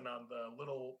focusing on the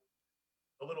little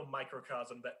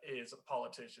microcosm that is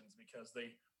politicians because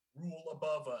they rule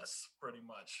above us pretty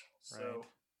much. So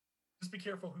just be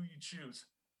careful who you choose.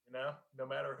 No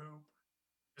matter who.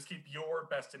 Just keep your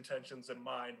best intentions in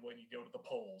mind when you go to the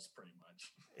polls, pretty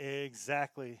much.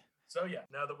 Exactly. So yeah,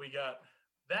 now that we got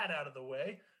that out of the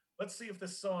way, let's see if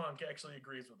this song actually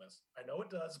agrees with us. I know it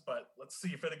does, but let's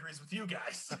see if it agrees with you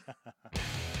guys. They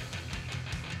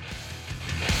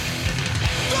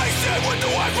said with the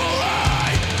rifle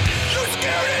eye, you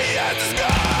security at the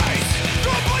skies.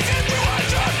 No places we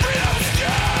watch our freedom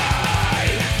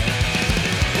sky.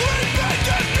 We've been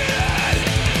defeated.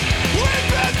 We've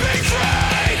been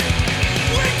betrayed.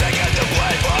 We've taken the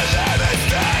blame for their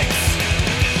mistakes.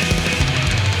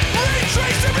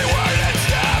 Retrace every word and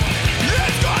step.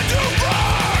 It's gone too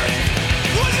far.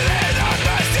 Was it in our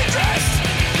best interest,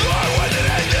 or was it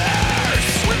in theirs?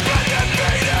 We've been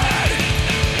defeated.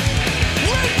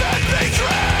 We've been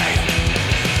betrayed.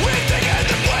 We've taken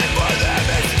the blame for their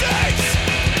mistakes.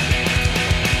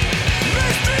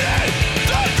 Mistreated,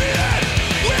 defeated.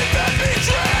 We've been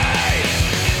betrayed.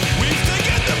 We've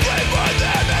taken the blame for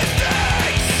their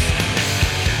mistakes.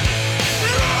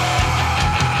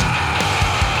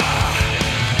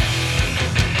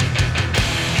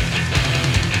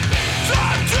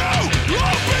 Time to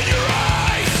open your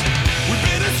eyes. We've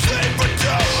been asleep for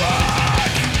too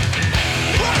long.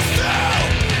 We're still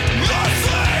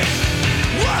asleep.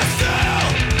 We're still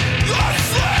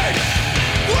asleep.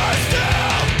 We're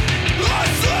still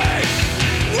asleep.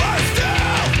 We're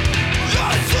still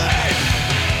asleep.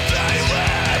 They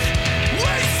live.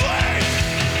 We sleep.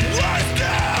 We're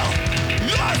still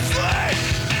asleep.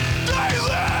 They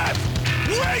live.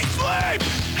 We sleep.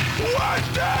 We're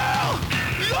still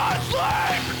asleep.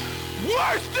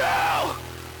 We're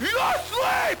still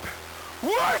asleep.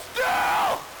 We're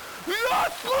still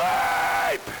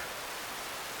asleep.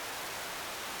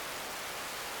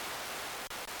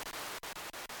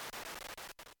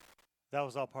 That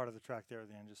was all part of the track there at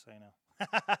the end, just so you know.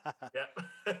 Yeah,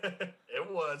 it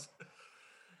was.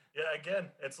 Yeah,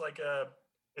 again, it's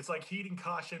like heeding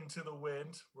caution to the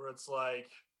wind, where it's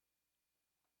like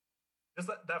just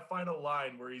that final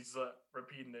line where he's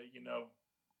repeating it.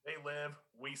 They live,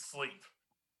 we sleep.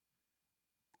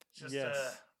 Just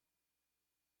Yes.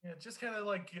 yeah, just kind of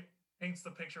like paints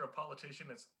the picture of politician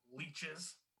as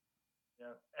leeches.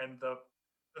 Yeah, and the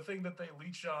thing that they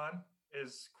leech on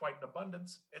is quite in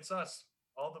abundance. It's us,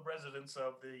 all the residents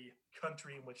of the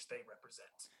country in which they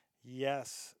represent.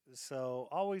 Yes. So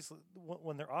always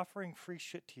when they're offering free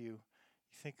shit to you,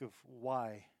 you think of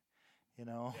why.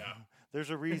 Yeah.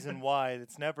 There's a reason why.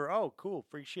 It's never, oh, cool,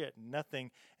 free shit, nothing.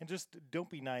 And just don't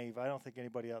be naive. I don't think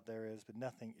anybody out there is, but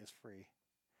nothing is free.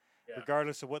 Yeah.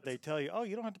 Regardless of what they tell you. Oh,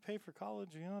 you don't have to pay for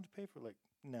college. You don't have to pay for,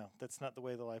 no, that's not the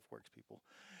way the life works, people.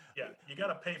 Yeah, you got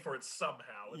to pay for it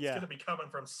somehow. It's Yeah. going to be coming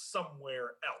from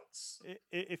somewhere else.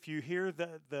 If you hear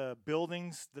that the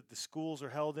buildings that the schools are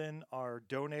held in are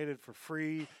donated for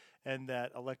free, and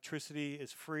that electricity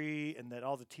is free, and that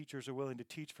all the teachers are willing to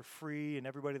teach for free, and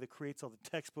everybody that creates all the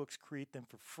textbooks create them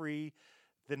for free,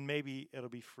 then maybe it'll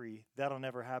be free. That'll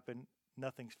never happen.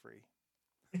 Nothing's free.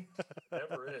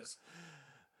 Never is.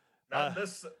 Not in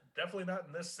this. Definitely not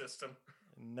in this system.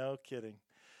 No kidding.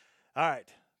 All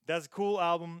right. That's a cool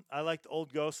album. I like the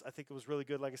Old Ghosts. I think it was really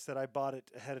good. Like I said, I bought it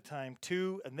ahead of time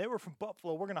too. And they were from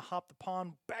Buffalo. We're going to hop the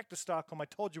pond back to Stockholm. I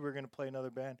told you we were going to play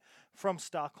another band from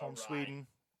Stockholm, Sweden.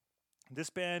 This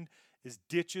band is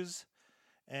Ditches.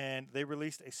 And they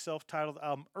released a self-titled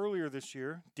album earlier this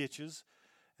year, Ditches.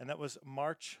 And that was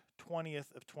March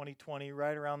 20th of 2020,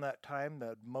 right around that time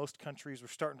that most countries were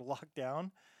starting to lock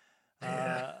down.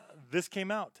 This came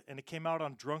out, and it came out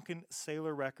on Drunken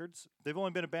Sailor Records. They've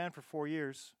only been a band for 4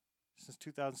 years, since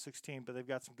 2016, but they've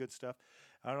got some good stuff.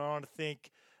 I want to thank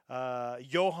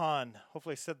Johan.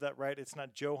 Hopefully I said that right. It's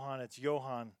not Johan, it's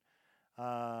Johan.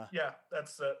 Yeah,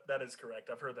 that is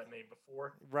correct. I've heard that name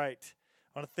before. Right.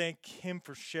 I want to thank him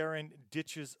for sharing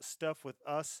Ditches stuff with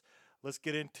us. Let's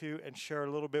get into and share a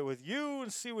little bit with you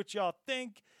and see what y'all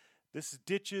think. This is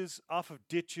Ditches off of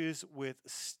Ditches with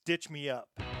Stitch Me Up.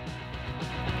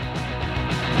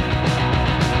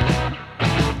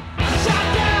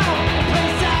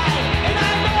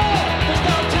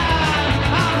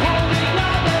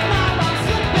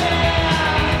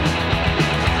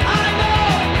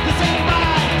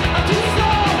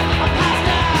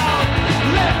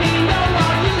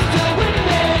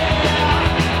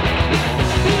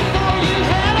 Before you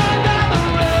head on down the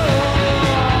road,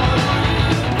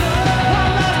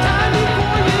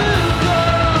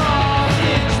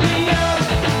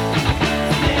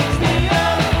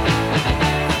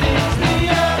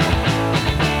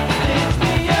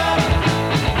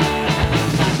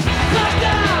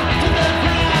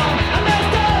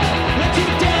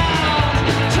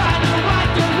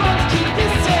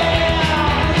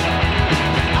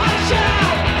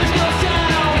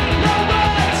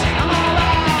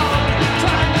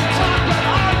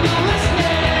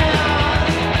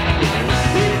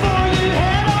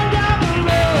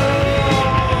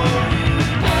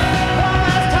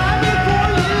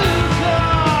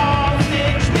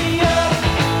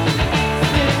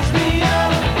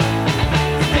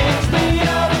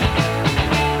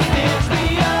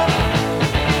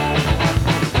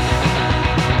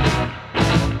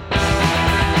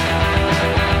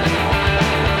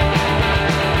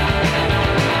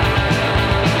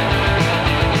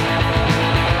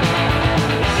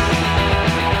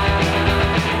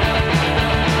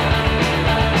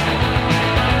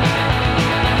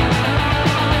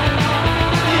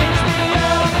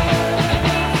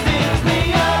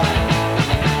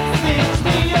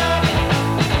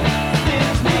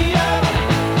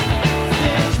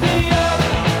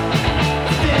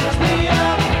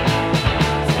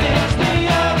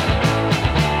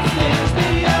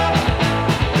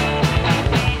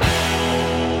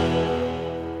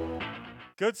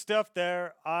 Good stuff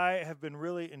there. I have been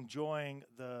really enjoying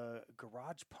the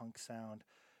garage punk sound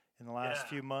in the last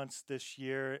few months this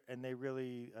year, and I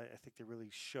think they really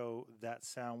show that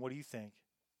sound. What do you think?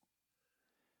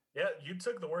 Yeah, you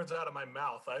took the words out of my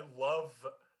mouth. I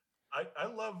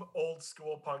love old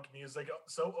school punk music,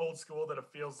 so old school that it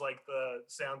feels like the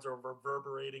sounds are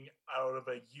reverberating out of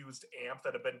a used amp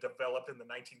that had been developed in the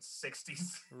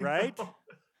 1960s. Right?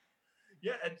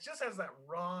 Yeah, it just has that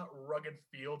raw, rugged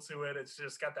feel to it. It's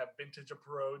just got that vintage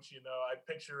approach. I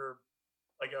picture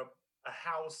like a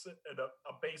house in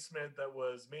a basement that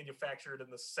was manufactured in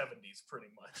the 70s, pretty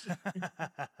much.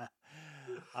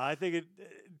 I think it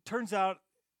turns out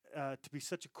to be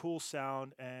such a cool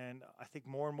sound, and I think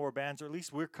more and more bands, or at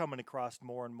least we're coming across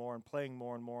more and more and playing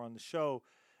more and more on the show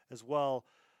as well,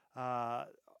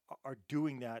 are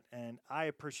doing that, and I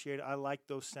appreciate it. I like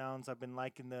those sounds. I've been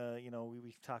liking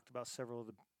we've talked about several of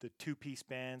the 2-piece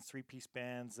bands, 3-piece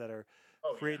bands that are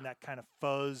creating that kind of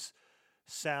fuzz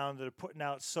sound, that are putting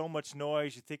out so much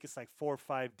noise. You think it's like 4 or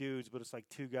 5 dudes, but it's like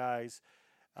 2 guys.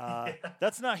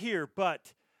 That's not here,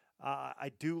 but I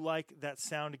do like that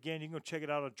sound. Again, you can go check it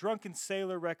out on Drunken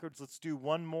Sailor Records. Let's do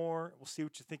one more. We'll see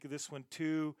what you think of this one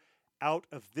too. Out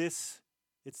of This,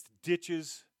 it's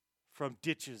Ditches from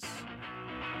Ditches.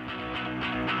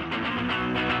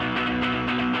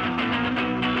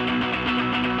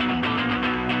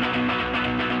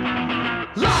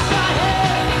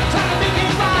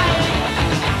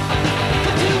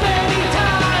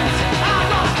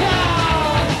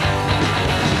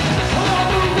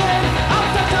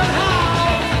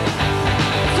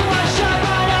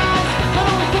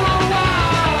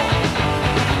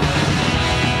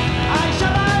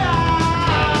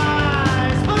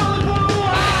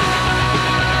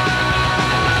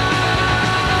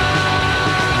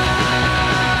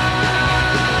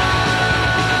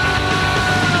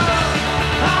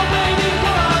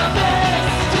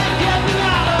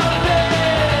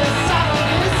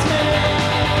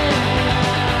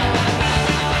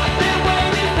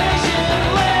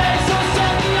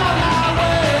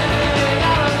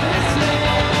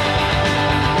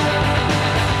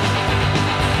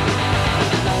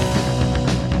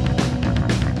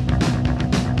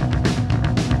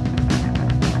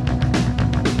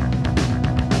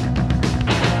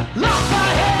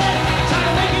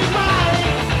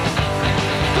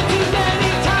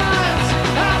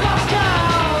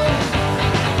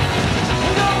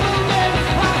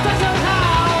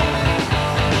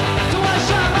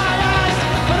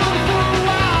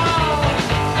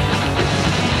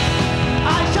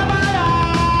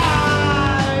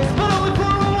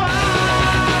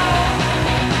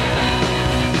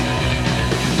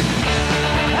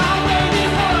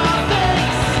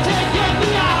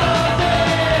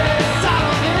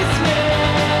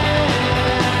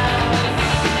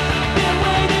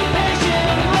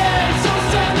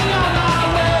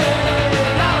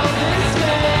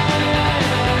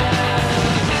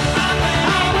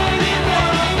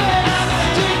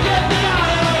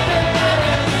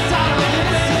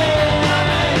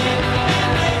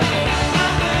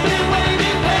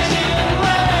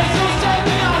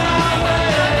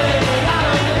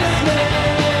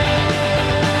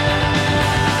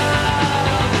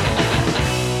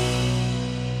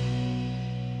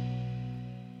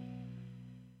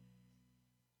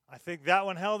 That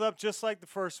one held up just like the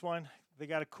first one. They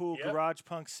got a cool garage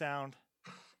punk sound.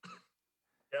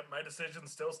 Yep, my decision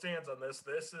still stands on this.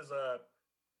 This is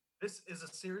a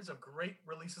series of great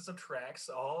releases of tracks,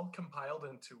 all compiled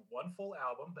into one full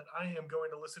album that I am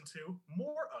going to listen to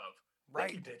more of.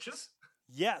 Thank you, Ditches.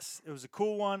 Yes, it was a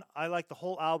cool one. I like the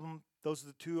whole album. Those are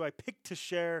the 2 I picked to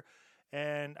share.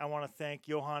 And I want to thank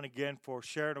Johan again for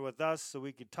sharing it with us so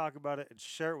we could talk about it and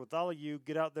share it with all of you.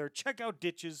 Get out there. Check out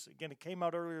Ditches. Again, it came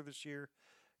out earlier this year.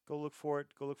 Go look for it.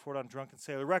 Go look for it on Drunken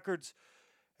Sailor Records.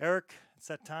 Eric, it's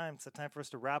that time. It's that time for us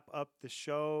to wrap up the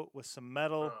show with some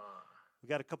metal. We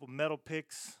got a couple metal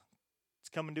picks. It's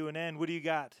coming to an end. What do you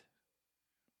got?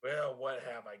 Well, what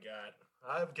have I got?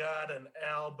 I've got an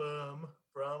album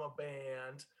from a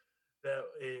band that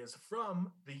is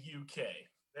from the UK.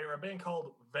 They were a band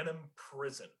called Venom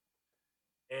Prison.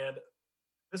 And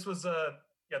this was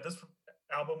this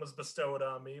album was bestowed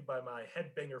on me by my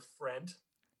headbanger friend.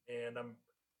 And I'm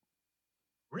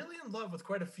really in love with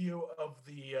quite a few of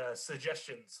the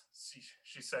suggestions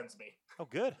she sends me. Oh,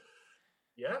 good.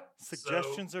 Yeah.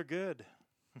 Suggestions are good.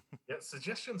 Yeah,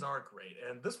 suggestions are great.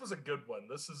 And this was a good one.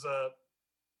 This is a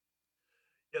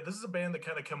band that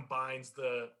kind of combines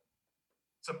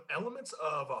some elements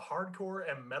of a hardcore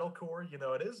and metalcore.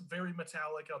 It is very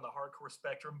metallic on the hardcore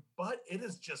spectrum, but it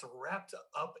is just wrapped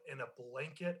up in a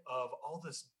blanket of all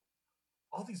this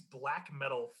all these black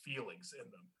metal feelings in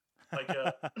them. Like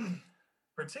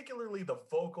particularly the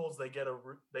vocals, they get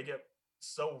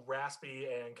so raspy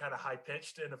and kind of high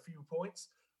pitched in a few points,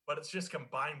 but it's just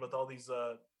combined with all these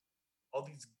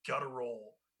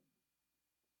guttural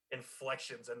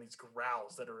inflections and these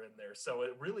growls that are in there. So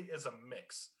it really is a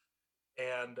mix.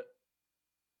 And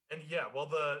yeah, well,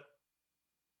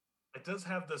 it does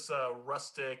have this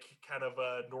rustic kind of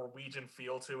Norwegian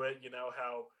feel to it. You know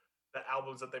how the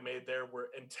albums that they made there were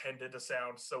intended to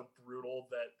sound so brutal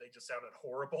that they just sounded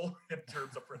horrible in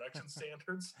terms of production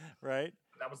standards. Right.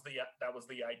 That was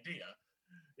the idea.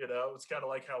 You know, it's kind of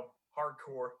like how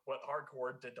what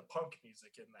hardcore did to punk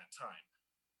music in that time.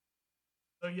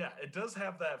 So yeah, it does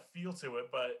have that feel to it,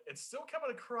 but it's still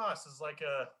coming across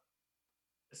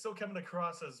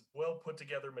as well put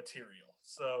together material.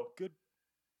 So good.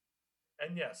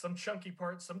 And yeah, some chunky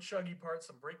parts, some chuggy parts,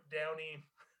 some breakdowny,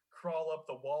 crawl up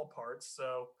the wall parts.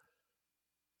 So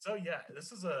yeah,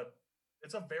 it's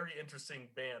a very interesting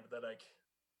band that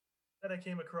I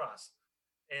came across.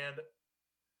 And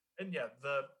yeah,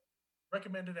 the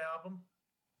recommended album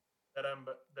that I'm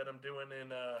doing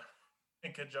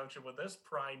in conjunction with this,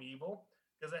 Primeval,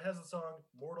 because it has the song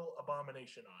Mortal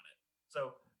Abomination on it.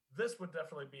 So this would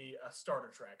definitely be a starter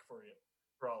track for you.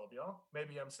 For all of y'all.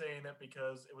 Maybe I'm saying it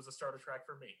because it was a starter track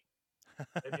for me.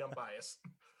 Maybe I'm biased.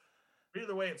 But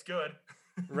either way, it's good.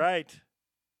 Right.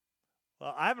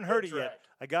 Well, I haven't heard it yet.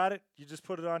 I got it. You just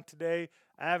put it on today.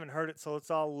 I haven't heard it, so let's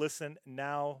all listen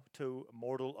now to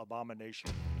Mortal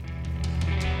Abomination.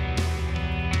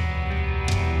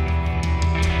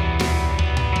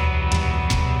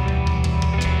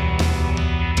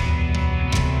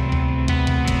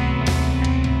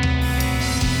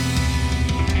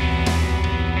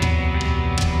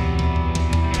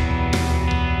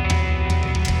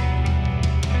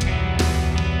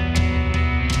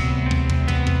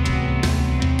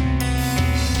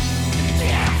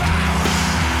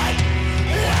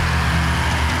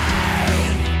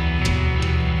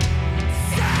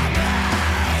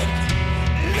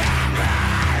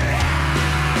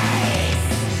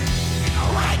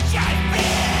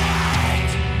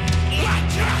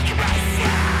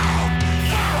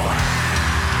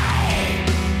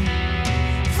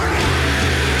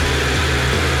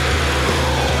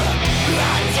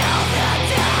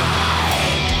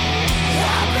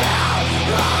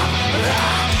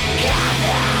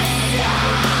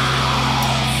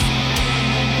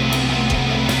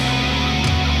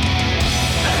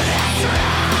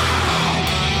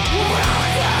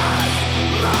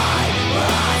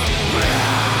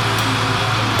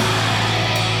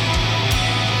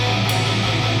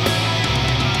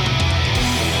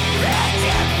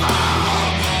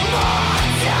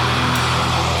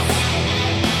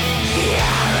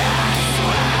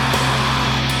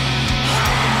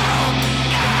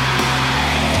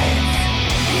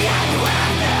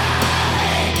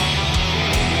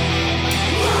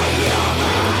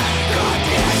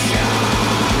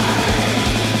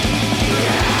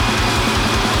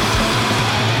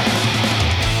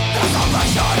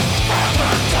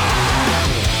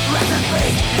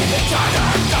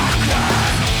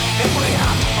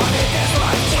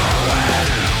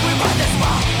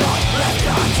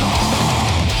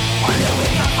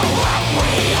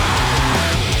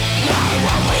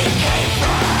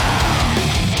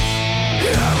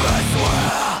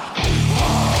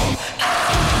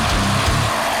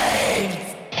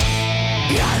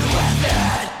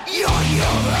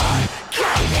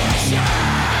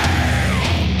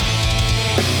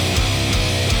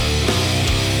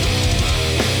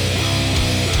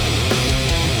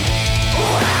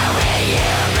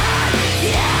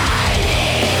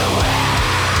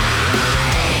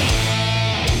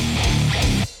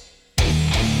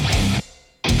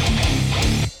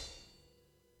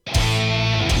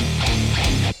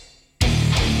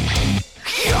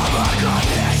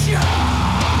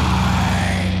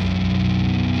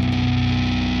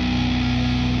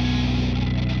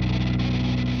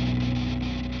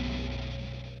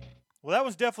 Well, that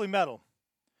was definitely metal.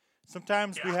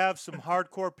 Sometimes we have some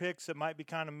hardcore picks that might be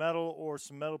kind of metal, or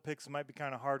some metal picks that might be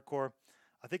kind of hardcore.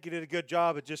 I think you did a good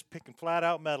job of just picking flat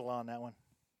out metal on that one.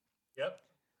 Yep.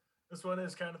 This one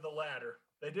is kind of the latter.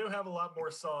 They do have a lot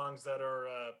more songs that are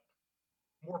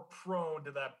more prone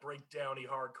to that breakdowny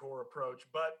hardcore approach,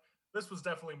 but this was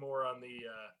definitely more on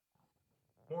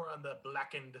the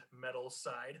blackened metal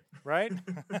side. Right?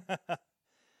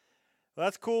 Well,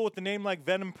 that's cool with the name like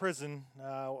Venom Prison.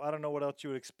 I don't know what else you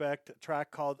would expect. A track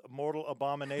called Mortal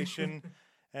Abomination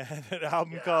and an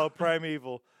album called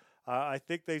Primeval. I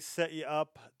think they set you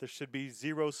up. There should be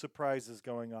zero surprises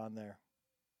going on there.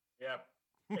 Yeah,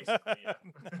 basically, yeah.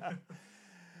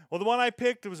 Well, the one I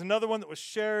picked was another one that was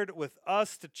shared with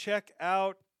us to check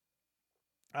out.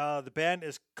 The band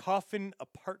is Coffin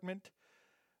Apartment.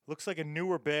 Looks like a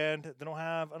newer band. They don't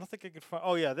have, I don't think I could find,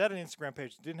 oh yeah, they had an Instagram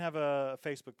page. Didn't have a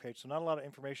Facebook page, so not a lot of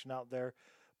information out there.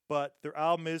 But their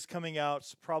album is coming out,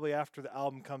 so probably after the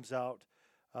album comes out,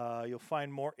 you'll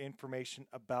find more information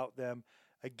about them.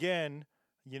 Again,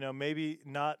 maybe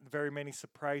not very many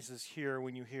surprises here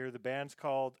when you hear the band's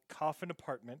called Coffin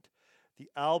Apartment. The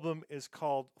album is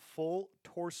called Full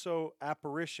Torso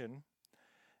Apparition.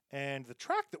 And the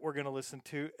track that we're going to listen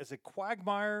to is a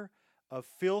quagmire of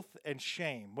filth and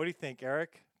shame. What do you think,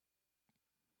 Eric?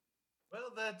 Well,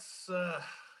 that's a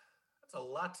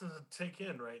lot to take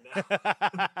in right now.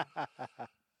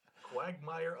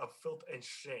 Quagmire of filth and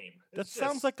shame. That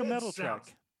sounds like a metal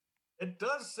track. It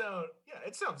does sound,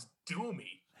 it sounds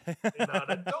doomy. And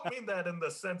I don't mean that in the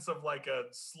sense of like a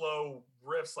slow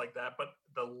riffs like that, but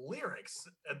the lyrics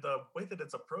and the way that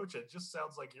it's approached, it just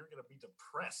sounds like you're going to be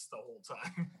depressed the whole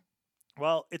time.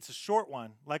 Well, it's a short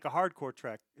one, like a hardcore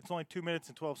track. It's only 2 minutes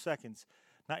and 12 seconds.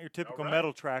 Not your typical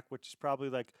metal track, which is probably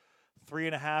like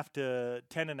 3.5 to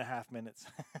 10.5 minutes.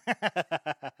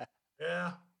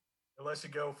 Yeah. Unless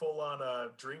you go full on a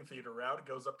Dream Theater route, it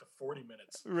goes up to 40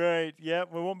 minutes. Right. Yeah.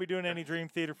 We won't be doing any Dream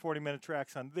Theater 40-minute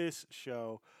tracks on this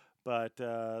show, but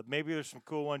maybe there's some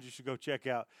cool ones you should go check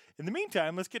out. In the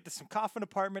meantime, let's get to some Coffin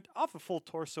Apartment off of Full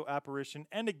Torso Apparition.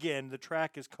 And again, the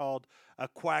track is called A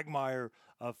Quagmire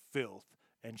of Filth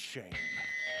and Shame.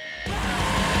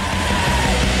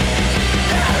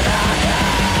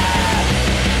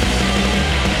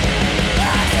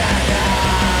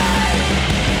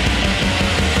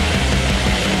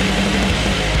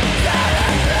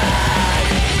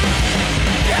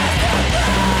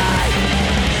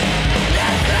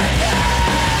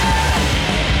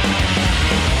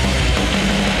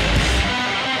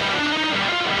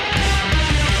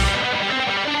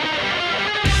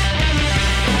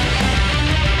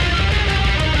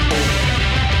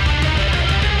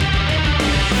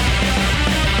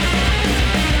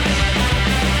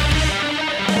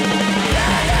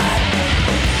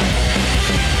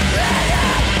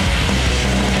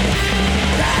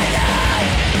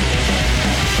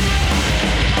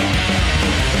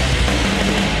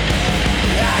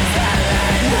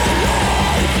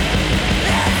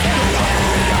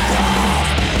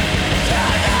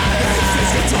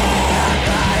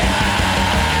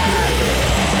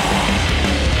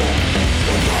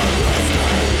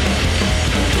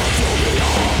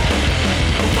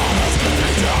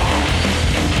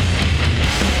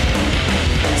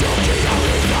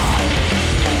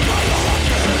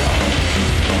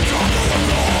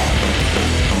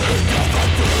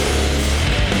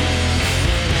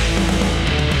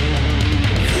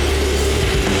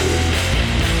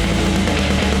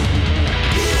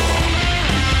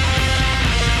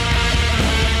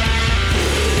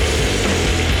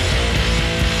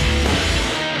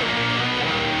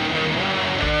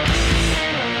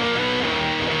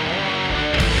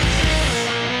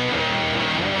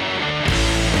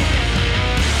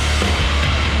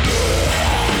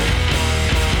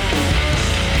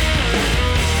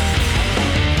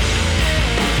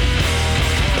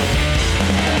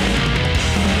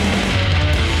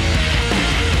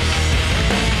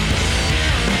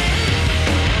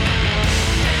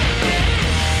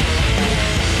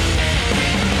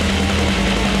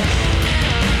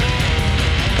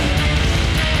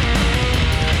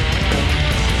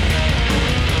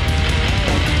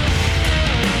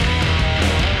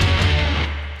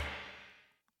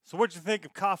 So what'd you think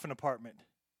of Coffin Apartment?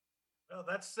 Well,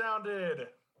 that sounded...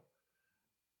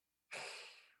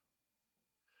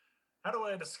 How do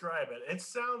I describe it? It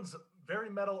sounds very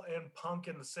metal and punk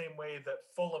in the same way that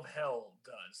Full of Hell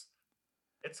does.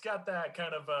 It's got that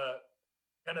kind of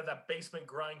that basement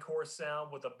grindcore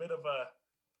sound with a bit of a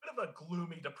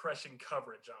gloomy depression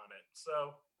coverage on it.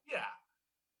 So yeah,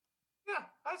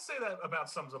 I'd say that about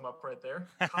sums them up right there.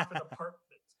 Coffin Apartment.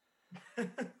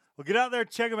 Well, get out there,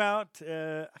 check them out.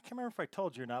 I can't remember if I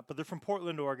told you or not, but they're from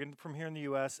Portland, Oregon, from here in the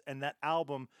U.S., and that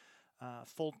album,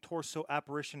 Full Torso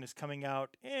Apparition, is coming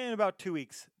out in about 2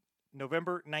 weeks,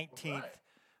 November 19th. Right.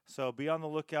 So be on the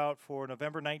lookout for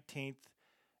November 19th,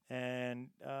 and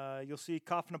you'll see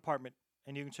Coffin Apartment,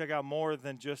 and you can check out more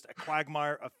than just A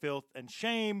Quagmire of Filth and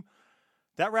Shame.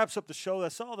 That wraps up the show.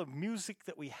 That's all the music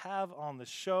that we have on the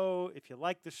show. If you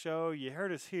like the show, you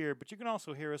heard us here, but you can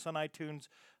also hear us on iTunes,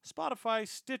 Spotify,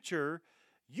 Stitcher,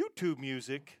 YouTube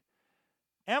Music,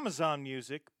 Amazon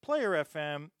Music, Player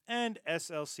FM, and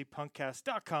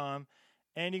slcpunkcast.com.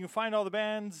 And you can find all the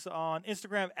bands on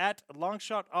Instagram at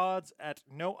LongshotOdds, at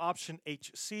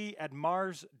NoOptionHC, at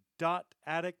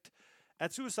Mars.Addict,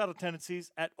 at Suicidal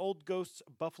Tendencies, at Old Ghosts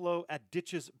Buffalo, at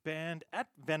Ditches Band, at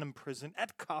Venom Prison,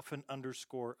 at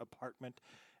Coffin_apartment.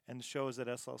 And the show is at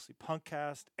SLC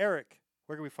Punkcast. Eric,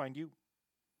 where can we find you?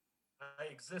 I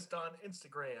exist on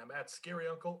Instagram at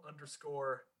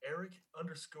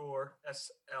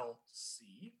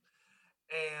scaryuncle_Eric_SLC.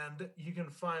 And you can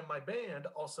find my band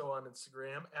also on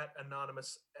Instagram at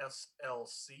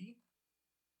AnonymousSLC.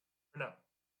 No.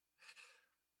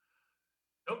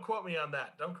 Don't quote me on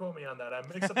that. I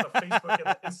mix up the Facebook and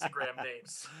the Instagram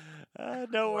names.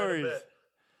 No worries.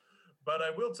 But I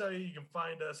will tell you, you can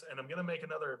find us, and I'm going to make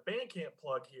another Bandcamp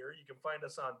plug here. You can find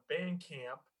us on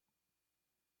Bandcamp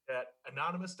at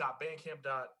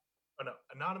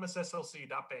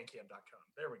anonymousslc.bandcamp.com.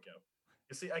 There we go.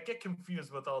 You see, I get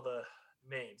confused with all the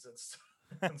names and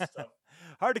stuff.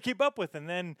 Hard to keep up with, and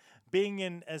then being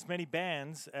in as many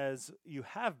bands as you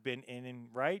have been in,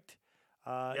 right?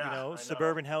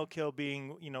 Suburban Hellkill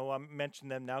being, I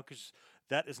mentioned them now because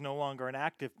that is no longer an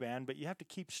active band, but you have to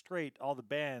keep straight all the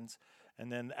bands,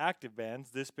 and then the active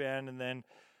bands, this band, and then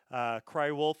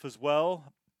Cry Wolf as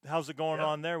well. How's it going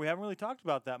on there? We haven't really talked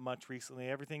about that much recently.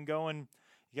 Everything going?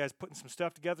 You guys putting some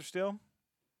stuff together still?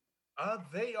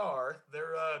 They are.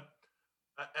 They're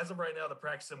as of right now, they're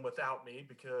practicing without me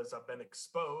because I've been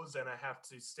exposed and I have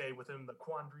to stay within the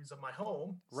quandaries of my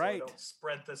home. Right. So I don't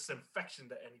spread this infection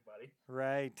to anybody.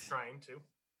 Right. Trying to.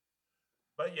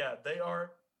 But yeah, they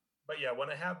are. But yeah, when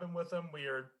I have been with them, we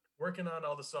are working on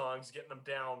all the songs, getting them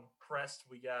down, pressed.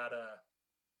 We got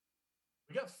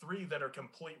 3 that are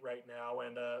complete right now,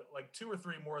 and like 2 or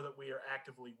 3 more that we are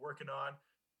actively working on,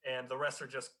 and the rest are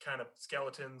just kind of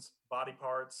skeletons, body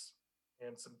parts,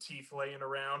 and some teeth laying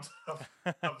around of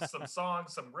some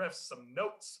songs, some riffs, some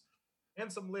notes,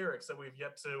 and some lyrics that we've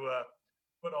yet to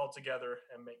put all together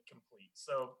and make complete.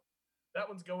 So that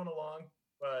one's going along,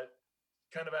 but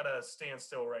kind of at a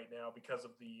standstill right now because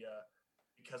of the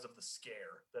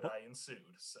scare that I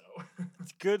ensued. So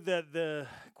it's good that the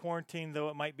quarantine, though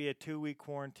it might be a 2-week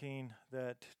quarantine,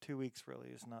 that 2 weeks really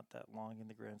is not that long in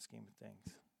the grand scheme of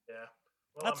things. Yeah.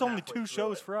 Well, that's only 2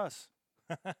 shows for us.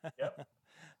 Yep.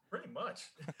 Pretty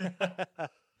much.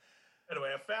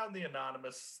 Anyway, I found the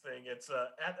anonymous thing. It's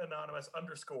at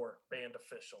anonymous_band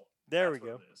official. There we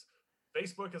go. It is.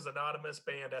 Facebook is anonymous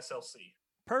band SLC.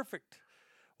 Perfect.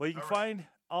 Well, you can find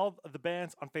all of the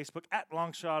bands on Facebook at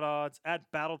Longshot Odds,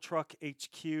 at Battle Truck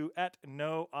HQ, at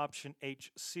No Option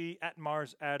HC, at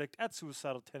Mars Addict, at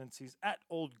Suicidal Tendencies, at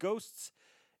Old Ghosts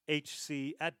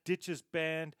HC, at Ditches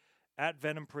Band, at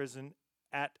Venom Prison,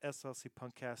 at SLC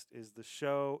Punkcast is the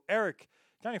show. Eric,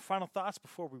 got any final thoughts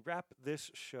before we wrap this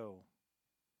show?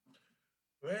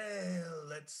 Well,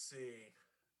 let's see.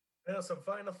 Well, some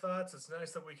final thoughts. It's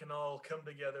nice that we can all come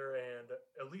together and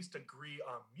at least agree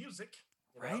on music.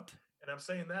 Right. Know? And I'm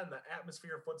saying that in the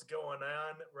atmosphere of what's going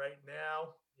on right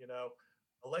now.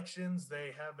 Elections,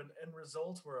 they have an end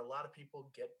result where a lot of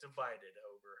people get divided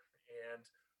over. And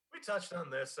we touched on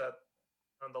this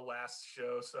on the last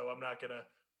show, so I'm not going to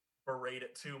berate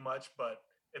it too much, but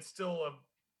it's still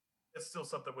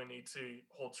something we need to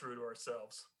hold true to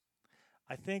ourselves.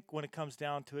 I think when it comes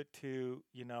down to it,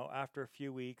 after a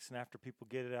few weeks and after people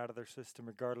get it out of their system,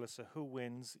 regardless of who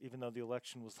wins, even though the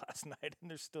election was last night and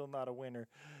there's still not a winner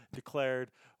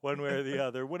declared one way or the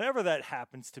other, whenever that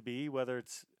happens to be, whether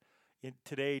it's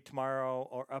today, tomorrow,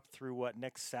 or up through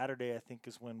next Saturday, I think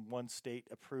is when one state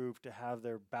approved to have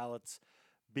their ballots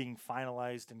being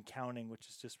finalized and counting, which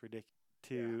is just ridiculous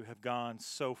to have gone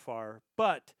so far.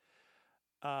 But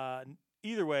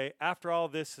either way, after all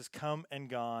this has come and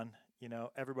gone,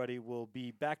 everybody will be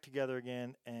back together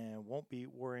again and won't be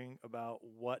worrying about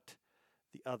what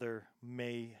the other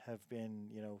may have been,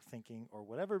 thinking or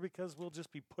whatever, because we'll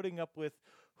just be putting up with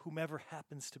whomever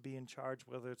happens to be in charge,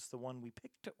 whether it's the one we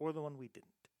picked or the one we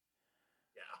didn't.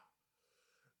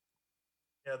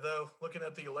 Yeah, though, looking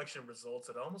at the election results,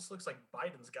 it almost looks like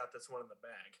Biden's got this one in the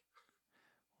bag.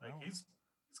 Like, he's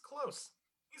close.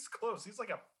 He's close. He's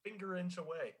like a finger inch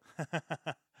away.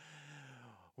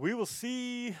 We will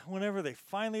see whenever they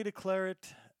finally declare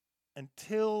it.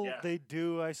 Until they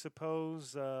do, I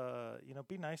suppose,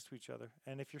 be nice to each other.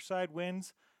 And if your side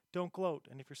wins, don't gloat.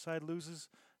 And if your side loses,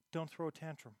 don't throw a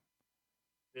tantrum.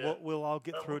 Yeah. We'll all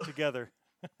get through it together.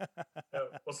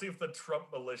 We'll see if the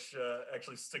Trump militia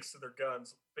actually sticks to their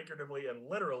guns, figuratively and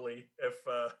literally. If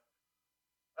I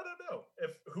don't know,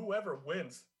 if whoever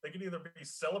wins, they can either be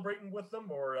celebrating with them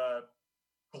or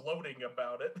gloating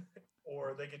about it,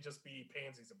 or they could just be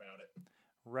pansies about it.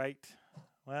 Right.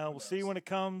 Well, we'll see when it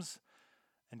comes.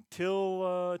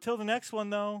 Until the next one,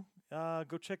 though,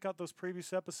 go check out those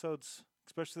previous episodes,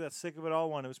 especially that Sick of It All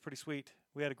one. It was pretty sweet.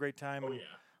 We had a great time. Oh,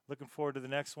 yeah. Looking forward to the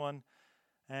next one.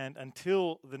 And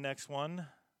until the next one,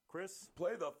 Chris?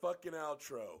 Play the fucking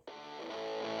outro.